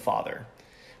spoken to the Father.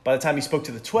 by the time he spoke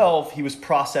to the 12, he was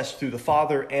processed through the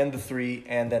Father and the 3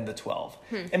 and then the 12.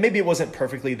 And maybe it wasn't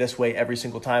perfectly this way every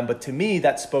single time, but to me,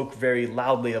 that spoke very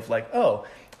loudly of like, oh,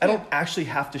 I don't actually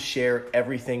have to share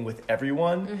everything with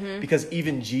everyone, because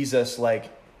even Jesus,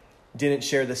 like, didn't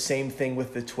share the same thing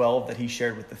with the 12 that he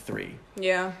shared with the 3.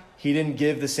 Yeah. He didn't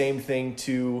give the same thing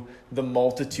to the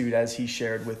multitude as he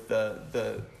shared with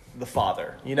the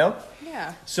Father, you know?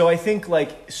 Yeah. So I think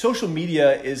like social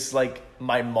media is like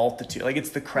my multitude. Like it's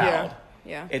the crowd.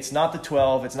 Yeah. It's not the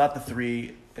 12. It's not the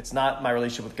 3. It's not my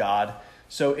relationship with God.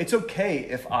 So it's okay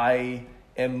if I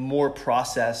am more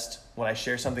processed when I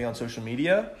share something on social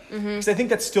media, because I think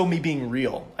that's still me being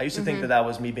real. I used to think that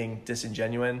was me being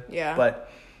disingenuous. Yeah.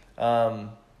 But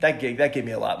that gave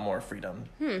me a lot more freedom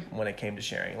when it came to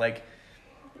sharing. Like,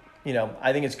 you know,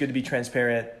 I think it's good to be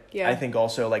transparent. Yeah. I think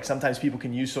also like sometimes people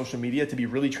can use social media to be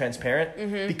really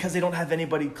transparent because they don't have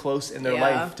anybody close in their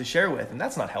life to share with, and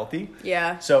that's not healthy.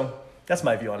 Yeah. So that's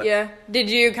my view on it. Yeah. Did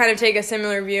you kind of take a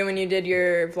similar view when you did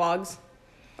your vlogs?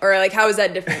 Or like, how was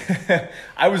that different?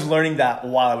 I was learning that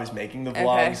while I was making the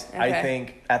vlogs. Okay. I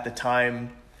think at the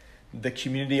time, the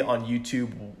community on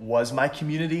YouTube was my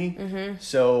community.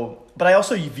 So, but I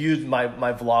also viewed my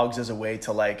vlogs as a way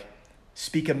to like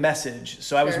speak a message.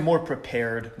 So I was more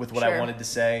prepared with what I wanted to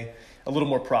say, a little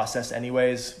more processed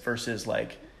anyways, versus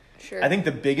like, I think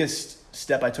the biggest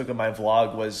step I took in my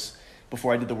vlog was,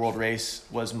 before I did the world race,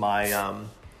 was my,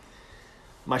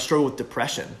 my struggle with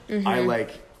depression. I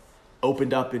like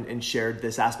opened up and shared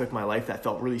this aspect of my life that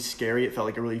felt really scary. It felt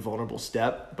like a really vulnerable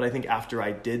step. But I think after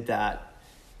I did that,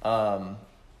 all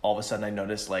of a sudden I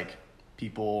noticed like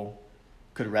people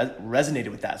could resonated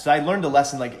with that. So I learned a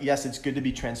lesson, like, yes, it's good to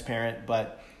be transparent,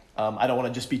 but I don't want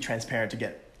to just be transparent to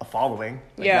get a following.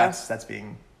 Like, that's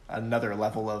being another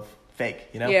level of fake,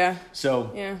 you know? Yeah.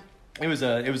 So it was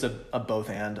a both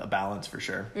and a balance for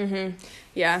sure.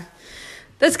 Yeah.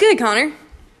 That's good, Connor.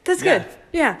 That's good.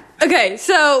 Yeah. Okay,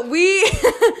 so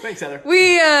Thanks, Heather.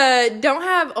 we don't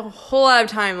have a whole lot of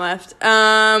time left.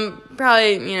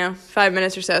 Probably 5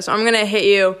 minutes or so. So I'm gonna hit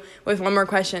you with one more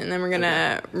question, and then we're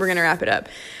gonna wrap it up.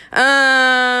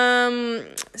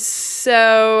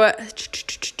 So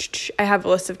I have a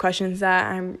list of questions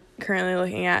that I'm currently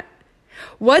looking at.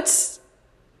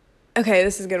 Okay,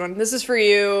 this is a good one. This is for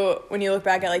you when you look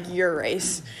back at like your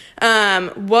race.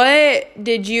 What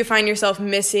did you find yourself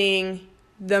missing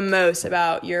the most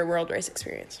about your world race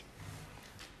experience?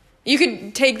 You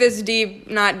could take this deep,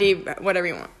 not deep, whatever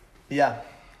you want. Yeah.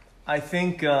 I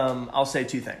think I'll say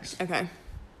two things. Okay.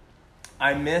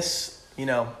 I miss,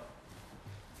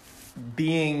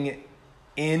 being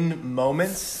in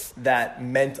moments that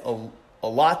meant a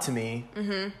lot to me,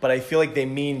 but I feel like they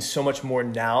mean so much more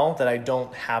now that I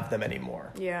don't have them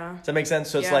anymore. Yeah. Does that make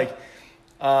sense? So it's like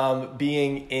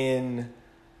being in,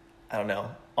 I don't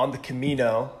know, on the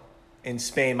Camino in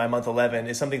Spain, my month 11,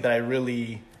 is something that I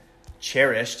really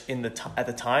cherished at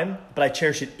the time, but I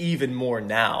cherish it even more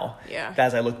now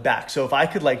as I look back. So if I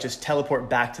could like just teleport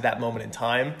back to that moment in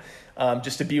time,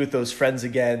 just to be with those friends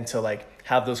again, to like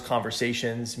have those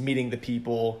conversations, meeting the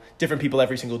people, different people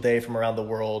every single day from around the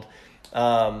world.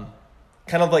 Kind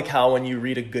of like how when you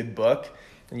read a good book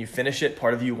and you finish it,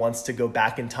 part of you wants to go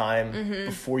back in time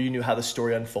before you knew how the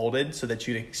story unfolded so that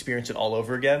you'd experience it all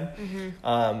over again.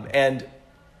 And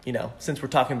since we're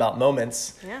talking about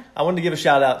moments, I wanted to give a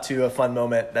shout out to a fun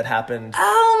moment that happened.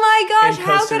 Oh my gosh,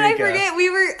 how could I Rica. forget?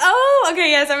 Okay,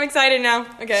 yes, I'm excited now.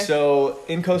 Okay. So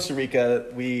in Costa Rica,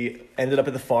 we ended up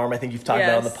at the farm. I think you've talked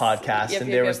about it on the podcast. Yep,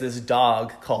 and there was this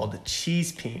dog called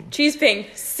Cheesping. Cheesping.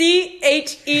 Chesping.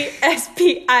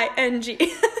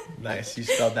 Nice. You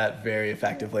spelled that very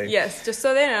effectively. Yes, just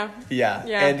so they know. Yeah.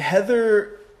 And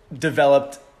Heather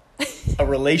developed a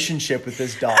relationship with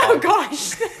this dog. Oh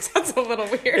gosh, that sounds a little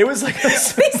weird. It was like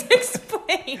please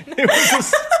explain.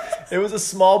 It was a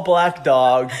small black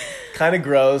dog, kind of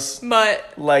gross. Mutt.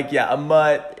 Like a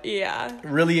mutt. Yeah.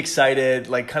 Really excited,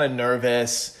 like kind of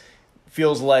nervous.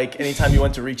 Feels like anytime you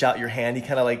went to reach out your hand, he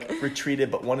kind of like retreated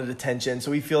but wanted attention.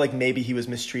 So we feel like maybe he was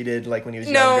mistreated like when he was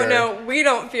younger. No, we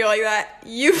don't feel like that.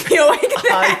 You feel like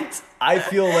that. I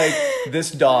feel like this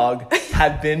dog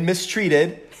had been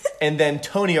mistreated. And then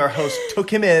Tony, our host, took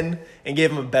him in and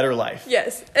gave him a better life.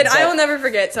 Yes. And I will never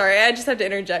forget. Sorry, I just have to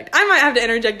interject. I might have to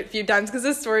interject a few times because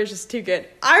this story is just too good.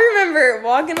 I remember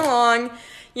walking along,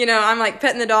 I'm like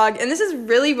petting the dog. And this is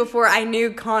really before I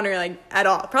knew Connor like at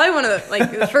all. Probably one of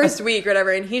the first week or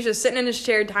whatever. And he's just sitting in his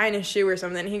chair tying his shoe or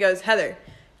something. And he goes, Heather,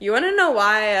 you want to know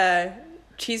why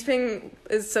Cheesping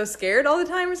is so scared all the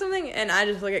time or something? And I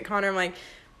just look at Connor. I'm like,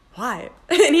 why?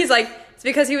 And he's like, it's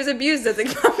because he was abused as a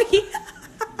puppy.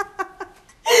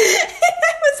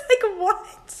 I was like,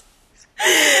 what?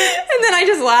 And then I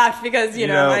just laughed because, you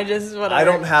know, I just, whatever. I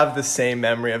don't have the same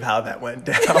memory of how that went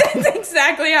down. That's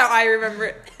exactly how I remember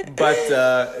it. But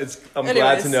I'm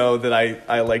glad to know that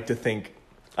I like to think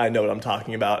I know what I'm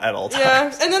talking about at all times.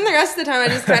 Yeah, and then the rest of the time I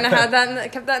just kind of had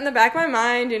that, kept that in the back of my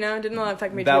mind, you know, didn't let it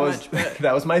affect me too much. But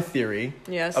that was my theory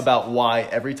about why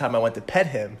every time I went to pet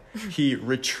him, he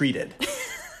retreated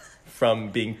from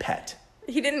being pet.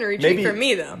 He didn't retreat from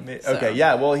me though. Okay,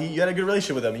 yeah. Well, you had a good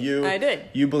relationship with him. I did.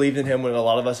 You believed in him when a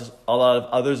lot of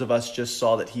others of us just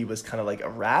saw that he was kind of like a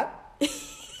rat.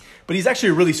 But he's actually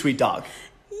a really sweet dog.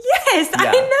 Yes,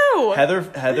 yeah. I know.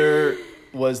 Heather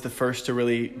was the first to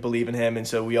really believe in him, and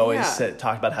so we always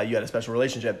talked about how you had a special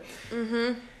relationship.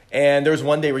 Mm-hmm. And there was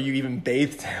one day where you even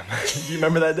bathed him. Do you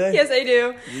remember that day? Yes, I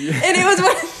do. Yeah. And it was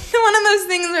one of those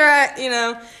things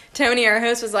where Tony, our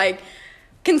host, was like,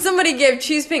 can somebody give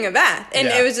Cheese Ping a bath? And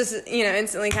it was just,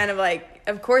 instantly kind of like,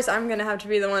 of course I'm going to have to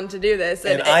be the one to do this.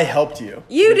 And I helped you.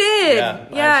 You did.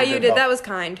 Yeah, you did. Help. That was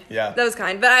kind. Yeah. That was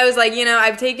kind. But I was like,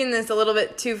 I've taken this a little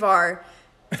bit too far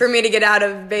for me to get out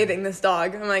of bathing this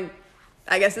dog. I'm like,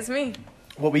 I guess it's me.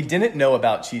 What we didn't know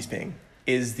about Cheese Ping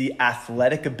is the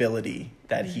athletic ability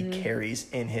that he carries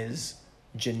in his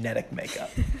genetic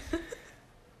makeup.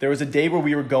 There was a day where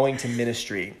we were going to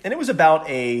ministry, and it was about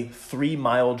a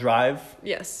 3-mile drive.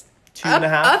 Yes.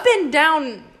 2.5. Up and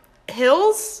down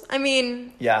hills. I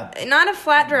mean, not a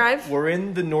flat drive. We're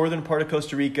in the northern part of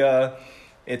Costa Rica.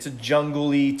 It's a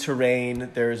jungly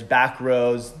terrain. There's back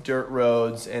roads, dirt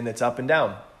roads, and it's up and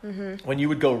down. Mm-hmm. When you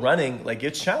would go running,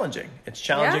 it's challenging. It's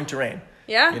challenging terrain.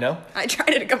 Yeah. I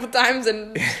tried it a couple times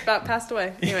and about passed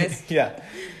away. Anyways. Yeah.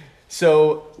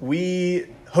 So we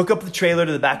hook up the trailer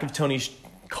to the back of Tony's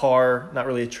car, not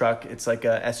really a truck, it's like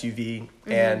a SUV,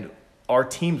 and our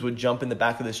teams would jump in the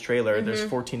back of this trailer. There's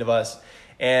 14 of us,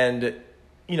 and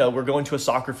we're going to a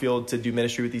soccer field to do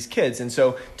ministry with these kids. And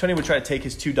so Tony would try to take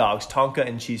his 2 dogs, Tonka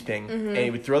and Cheese Ping, and he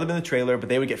would throw them in the trailer, but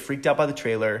they would get freaked out by the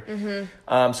trailer.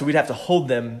 So we'd have to hold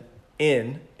them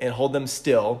in and hold them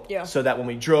still so that when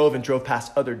we drove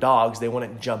past other dogs, they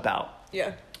wouldn't jump out.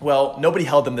 Yeah. Well, nobody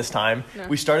held them this time. No.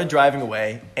 We started driving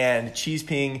away, and Cheese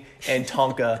Ping and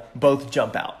Tonka both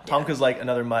jump out. Tonka's like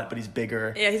another mutt, but he's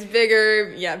bigger. Yeah, he's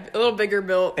bigger. Yeah, a little bigger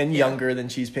built. And younger than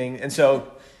Cheese Ping. And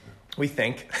so we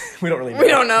think. We don't really know. We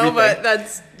don't know, but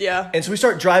that's, And so we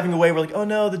start driving away. We're like, oh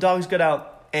no, the dogs got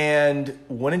out. And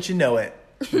wouldn't you know it,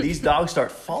 these dogs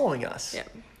start following us. Yeah,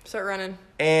 start running.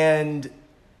 And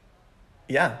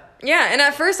Yeah, and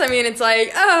at first, it's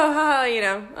like,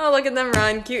 oh, look at them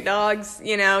run, cute dogs.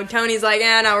 Tony's like,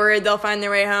 not worried, they'll find their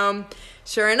way home.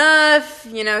 Sure enough,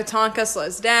 Tonka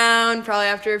slows down probably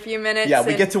after a few minutes. Yeah,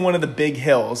 we get to one of the big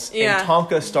hills, and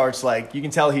Tonka starts you can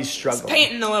tell he's struggling. He's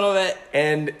painting a little bit.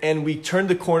 And we turn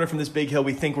the corner from this big hill,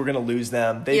 we think we're going to lose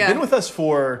them. They've been with us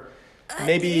for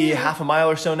maybe half a mile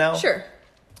or so now. Sure.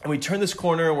 And we turn this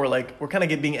corner, and we're kind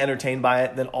of being entertained by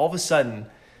it. Then all of a sudden,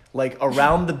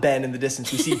 around the bend in the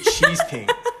distance, we see Cheese Ping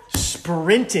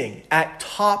sprinting at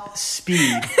top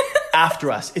speed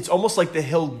after us. It's almost like the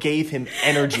hill gave him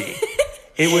energy.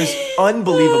 It was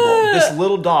unbelievable. This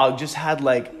little dog just had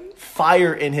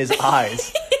fire in his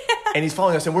eyes. And he's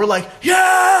following us, and we're like,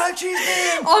 yeah, Cheese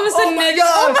Ping! All of a sudden, oh my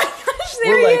gosh,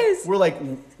 there he is.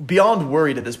 We're beyond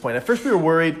worried at this point. At first we were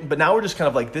worried, but now we're just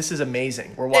kind of this is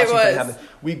amazing. We're watching something happen.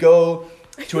 We go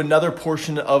to another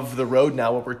portion of the road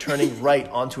now where we're turning right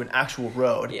onto an actual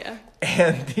road. Yeah.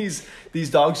 And these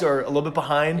dogs are a little bit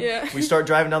behind. Yeah. We start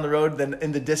driving down the road, then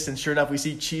in the distance, sure enough, we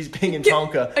see Cheese Ping and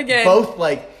Tonka again. Both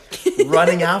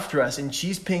running after us, and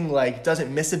Cheese Ping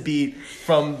doesn't miss a beat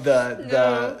from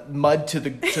the mud to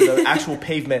the actual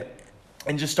pavement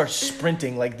and just starts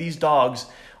sprinting. These dogs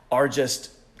are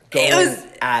just going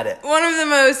at it. One of the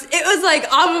most, it was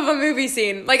off of a movie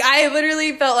scene. I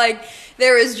literally felt like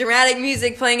there was dramatic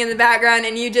music playing in the background,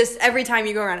 and you just, every time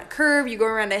you go around a curve, you go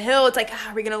around a hill, it's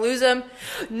are we going to lose him?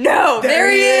 No,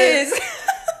 there he is.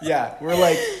 Yeah, we're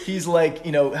he's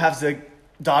has to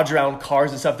dodge around cars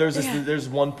and stuff. There's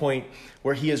one point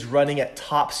where he is running at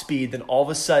top speed, then all of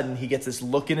a sudden he gets this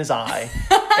look in his eye,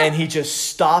 and he just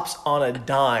stops on a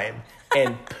dime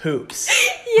and poops.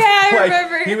 Yeah, I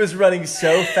remember. He was running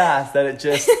so fast that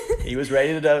he was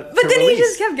ready to But then release. He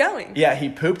just kept going. Yeah, he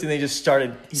pooped and he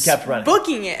kept running.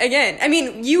 Booking it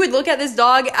again. You would look at this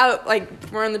dog out,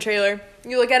 we're on the trailer.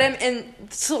 You look at him and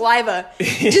saliva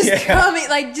just coming,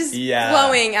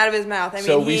 flowing out of his mouth.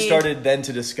 So we started then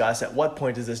to discuss at what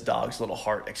point does this dog's little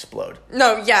heart explode?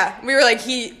 No, yeah. We were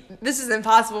this is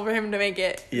impossible for him to make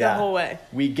it the whole way.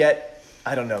 We get,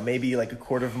 I don't know, maybe a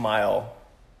quarter of a mile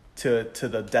to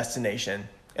the destination,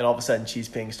 and all of a sudden Cheese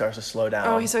Ping starts to slow down.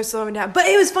 Oh, he starts slowing down. But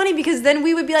it was funny because then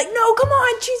we would be like, no, come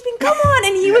on, Cheese Ping, come on.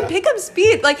 And he would pick up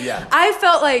speed. Like, I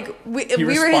felt like we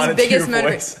were his biggest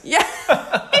motivator.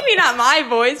 Yeah. Maybe not my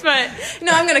voice, but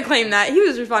no, I'm going to claim that. He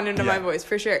was responding to my voice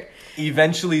for sure.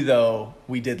 Eventually, though,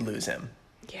 we did lose him.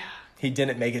 Yeah. He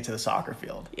didn't make it to the soccer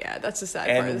field. Yeah, that's the sad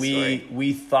part of the story. And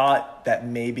we thought that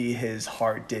maybe his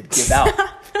heart did give out.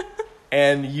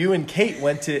 And you and Kate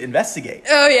went to investigate.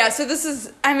 Oh, yeah. So this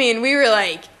is, I mean, we were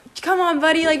like, come on,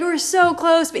 buddy. Like, we were so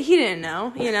close, but he didn't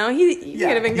know. You know, he could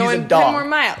have been going 10 more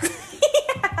miles.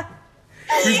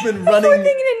 He's been running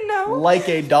like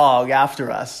a dog after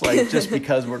us, like, just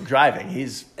because we're driving.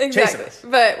 He's chasing us.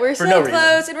 But we're so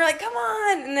close, and we're like, come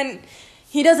on. And then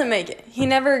he doesn't make it. He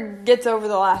never gets over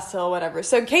the last hill, whatever.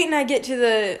 So Kate and I get to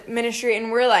the ministry,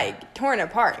 and we're, like, torn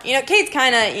apart. You know, Kate's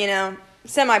kind of, you know,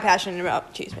 semi-passionate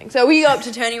about Cheese Ping. So we go up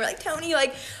to Tony, we're like, Tony,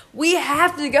 like, we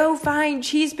have to go find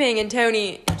Cheese Ping. And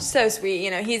Tony, so sweet,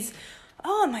 you know, he's,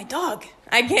 oh, my dog.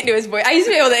 I can't do his voice. I used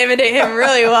to be able to imitate him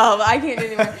really well, but I can't do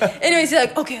it anymore. Anyways, he's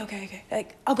like, okay.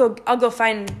 Like, I'll go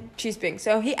find Cheese Ping.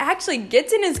 So he actually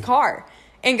gets in his car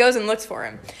and goes and looks for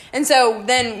him. And so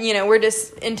then, you know, we're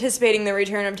just anticipating the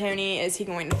return of Tony. Is he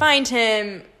going to find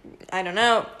him? I don't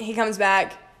know. He comes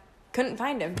back. Couldn't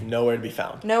find him. Nowhere to be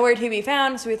found. Nowhere to be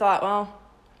found. So we thought, well,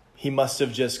 he must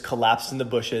have just collapsed in the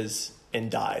bushes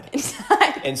and died.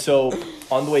 And so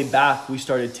on the way back, we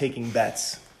started taking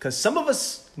bets. Because some of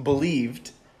us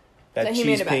believed that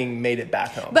Cheese Ping made it back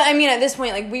home. But I mean, at this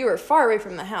point, like, we were far away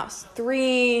from the house.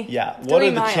 What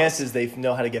are the chances they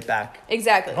know how to get back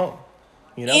home?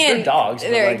 You know, and they're dogs.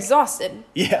 They're exhausted.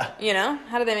 Yeah. You know,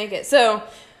 how do they make it? So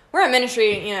we're at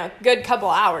ministry, you know, good couple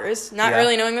hours, not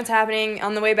really knowing what's happening.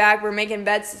 On the way back, we're making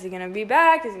bets. Is he going to be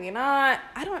back? Is he not?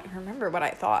 I don't remember what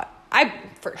I thought. I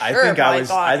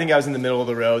think I was in the middle of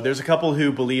the road. There's a couple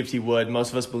who believed he would.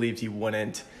 Most of us believed he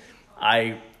wouldn't.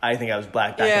 I think I was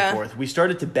back and forth. We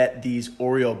started to bet these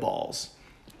Oreo balls.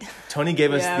 Tony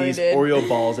gave us these Oreo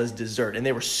balls as dessert, and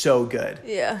they were so good.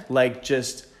 Yeah. Like,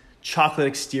 just chocolate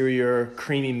exterior,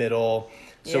 creamy middle.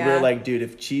 So we were like, dude,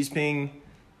 if Cheese Ping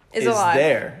is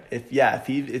there,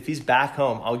 if he's back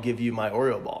home, I'll give you my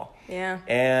Oreo ball. Yeah.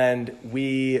 And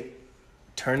we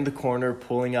turned the corner,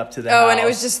 pulling up to the house. Oh, and it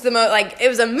was just the most, like, it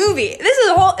was a movie. It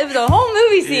was a whole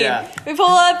movie scene. Yeah. We pull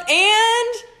up,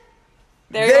 and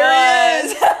there he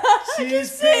was.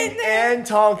 Cheese Ping and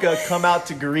Tonka come out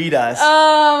to greet us.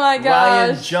 Oh my gosh.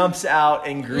 Ryan jumps out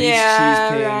and greets Cheese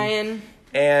Ping. Ryan.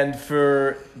 And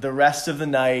for the rest of the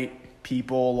night,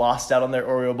 people lost out on their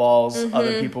Oreo balls. Mm-hmm.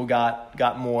 Other people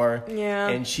got more. Yeah.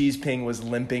 And Cheese Ping was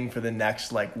limping for the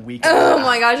next, like, week. Oh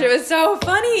my gosh, it was so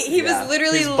funny. He was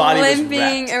literally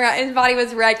limping around. His body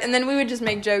was wrecked. And then we would just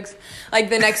make jokes. Like,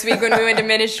 the next week when we went to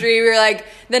ministry, we were like,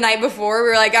 the night before, we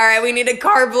were like, all right, we need to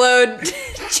carb load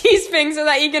Cheese Ping so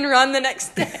that he can run the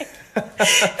next day.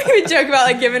 We would joke about,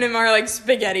 like, giving him our, like,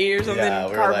 spaghetti or something,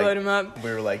 load him up.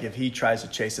 We were like, if he tries to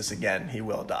chase us again, he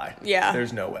will die. Yeah.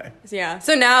 There's no way. Yeah.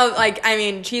 So now, like, I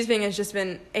mean, Cheese Ping has just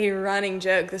been a running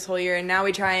joke this whole year, and now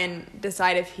we try and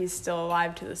decide if he's still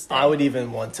alive to this day. I would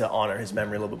even want to honor his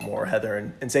memory a little bit more,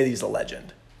 Heather, and say he's a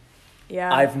legend.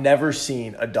 Yeah. I've never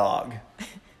seen a dog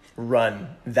run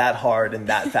that hard and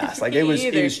that fast. Like, it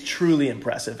was truly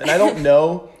impressive. And I don't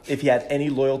know if he had any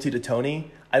loyalty to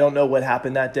Tony. I don't know what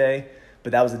happened that day,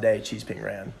 but that was the day Cheese Ping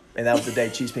ran. And that was the day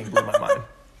Cheese Ping blew my mind.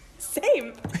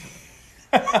 Same.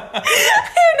 I have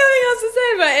nothing else to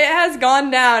say, but it has gone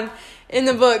down in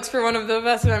the books for one of the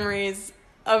best memories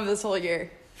of this whole year,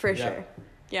 for sure.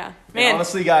 Yeah. Man. And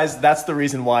honestly, guys, that's the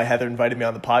reason why Heather invited me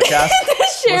on the podcast.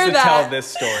 to tell this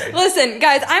story. Listen,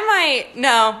 guys,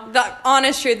 the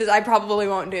honest truth is I probably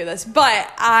won't do this,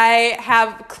 but I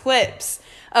have clips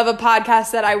of a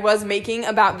podcast that I was making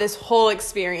about this whole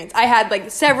experience. I had, like,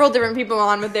 several different people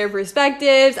on with their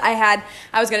perspectives. I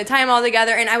was going to tie them all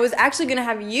together, and I was actually going to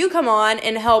have you come on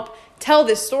and help tell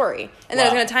this story. And then I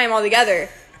was going to tie them all together.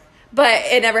 But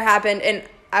it never happened, and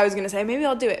I was going to say, maybe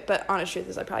I'll do it, but honest truth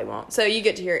is I probably won't. So you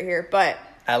get to hear it here, but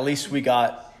at least we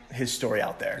got his story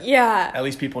out there. Yeah. At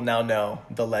least people now know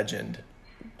the legend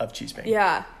of Cheese Ping.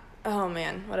 Yeah. Oh,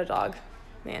 man. What a dog.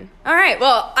 Man. All right.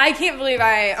 Well, I can't believe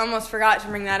I almost forgot to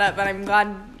bring that up, but I'm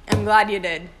glad you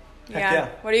did. Yeah.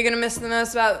 What are you going to miss the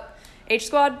most about H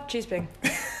Squad? Cheese Ping.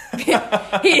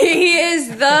 he is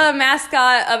the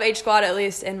mascot of H Squad, at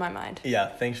least in my mind. Yeah.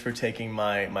 Thanks for taking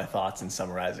my thoughts and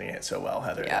summarizing it so well,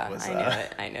 Heather. Yeah,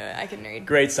 I knew it. I can read.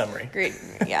 Great summary. Great.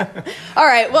 Yeah. All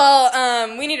right.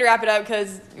 Well, we need to wrap it up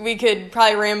because we could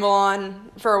probably ramble on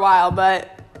for a while,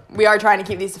 but we are trying to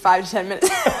keep these to 5 to 10 minutes.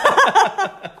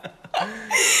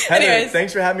 Heather,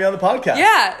 thanks for having me on the podcast.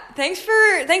 Yeah, thanks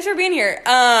for being here.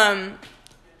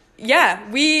 yeah,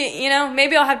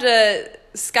 maybe I'll have to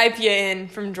Skype you in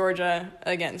from Georgia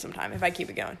again sometime if I keep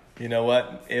it going. You know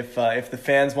what? If the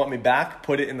fans want me back,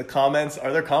 put it in the comments.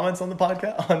 Are there comments on the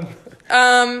podcast?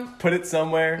 Put it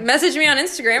somewhere. Message me on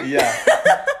Instagram. Yeah.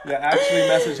 Yeah, actually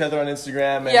message Heather on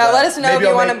Instagram. And, let us know if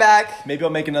you want him back. Maybe I'll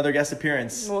make another guest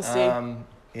appearance. We'll see.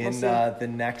 In the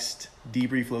next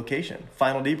debrief location.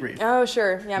 Final debrief. Oh,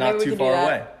 sure. Yeah, not maybe we too could far do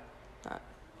that. away.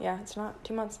 Yeah, it's not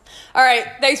 2 months. All right.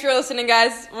 Thanks for listening,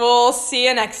 guys. We'll see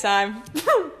you next time.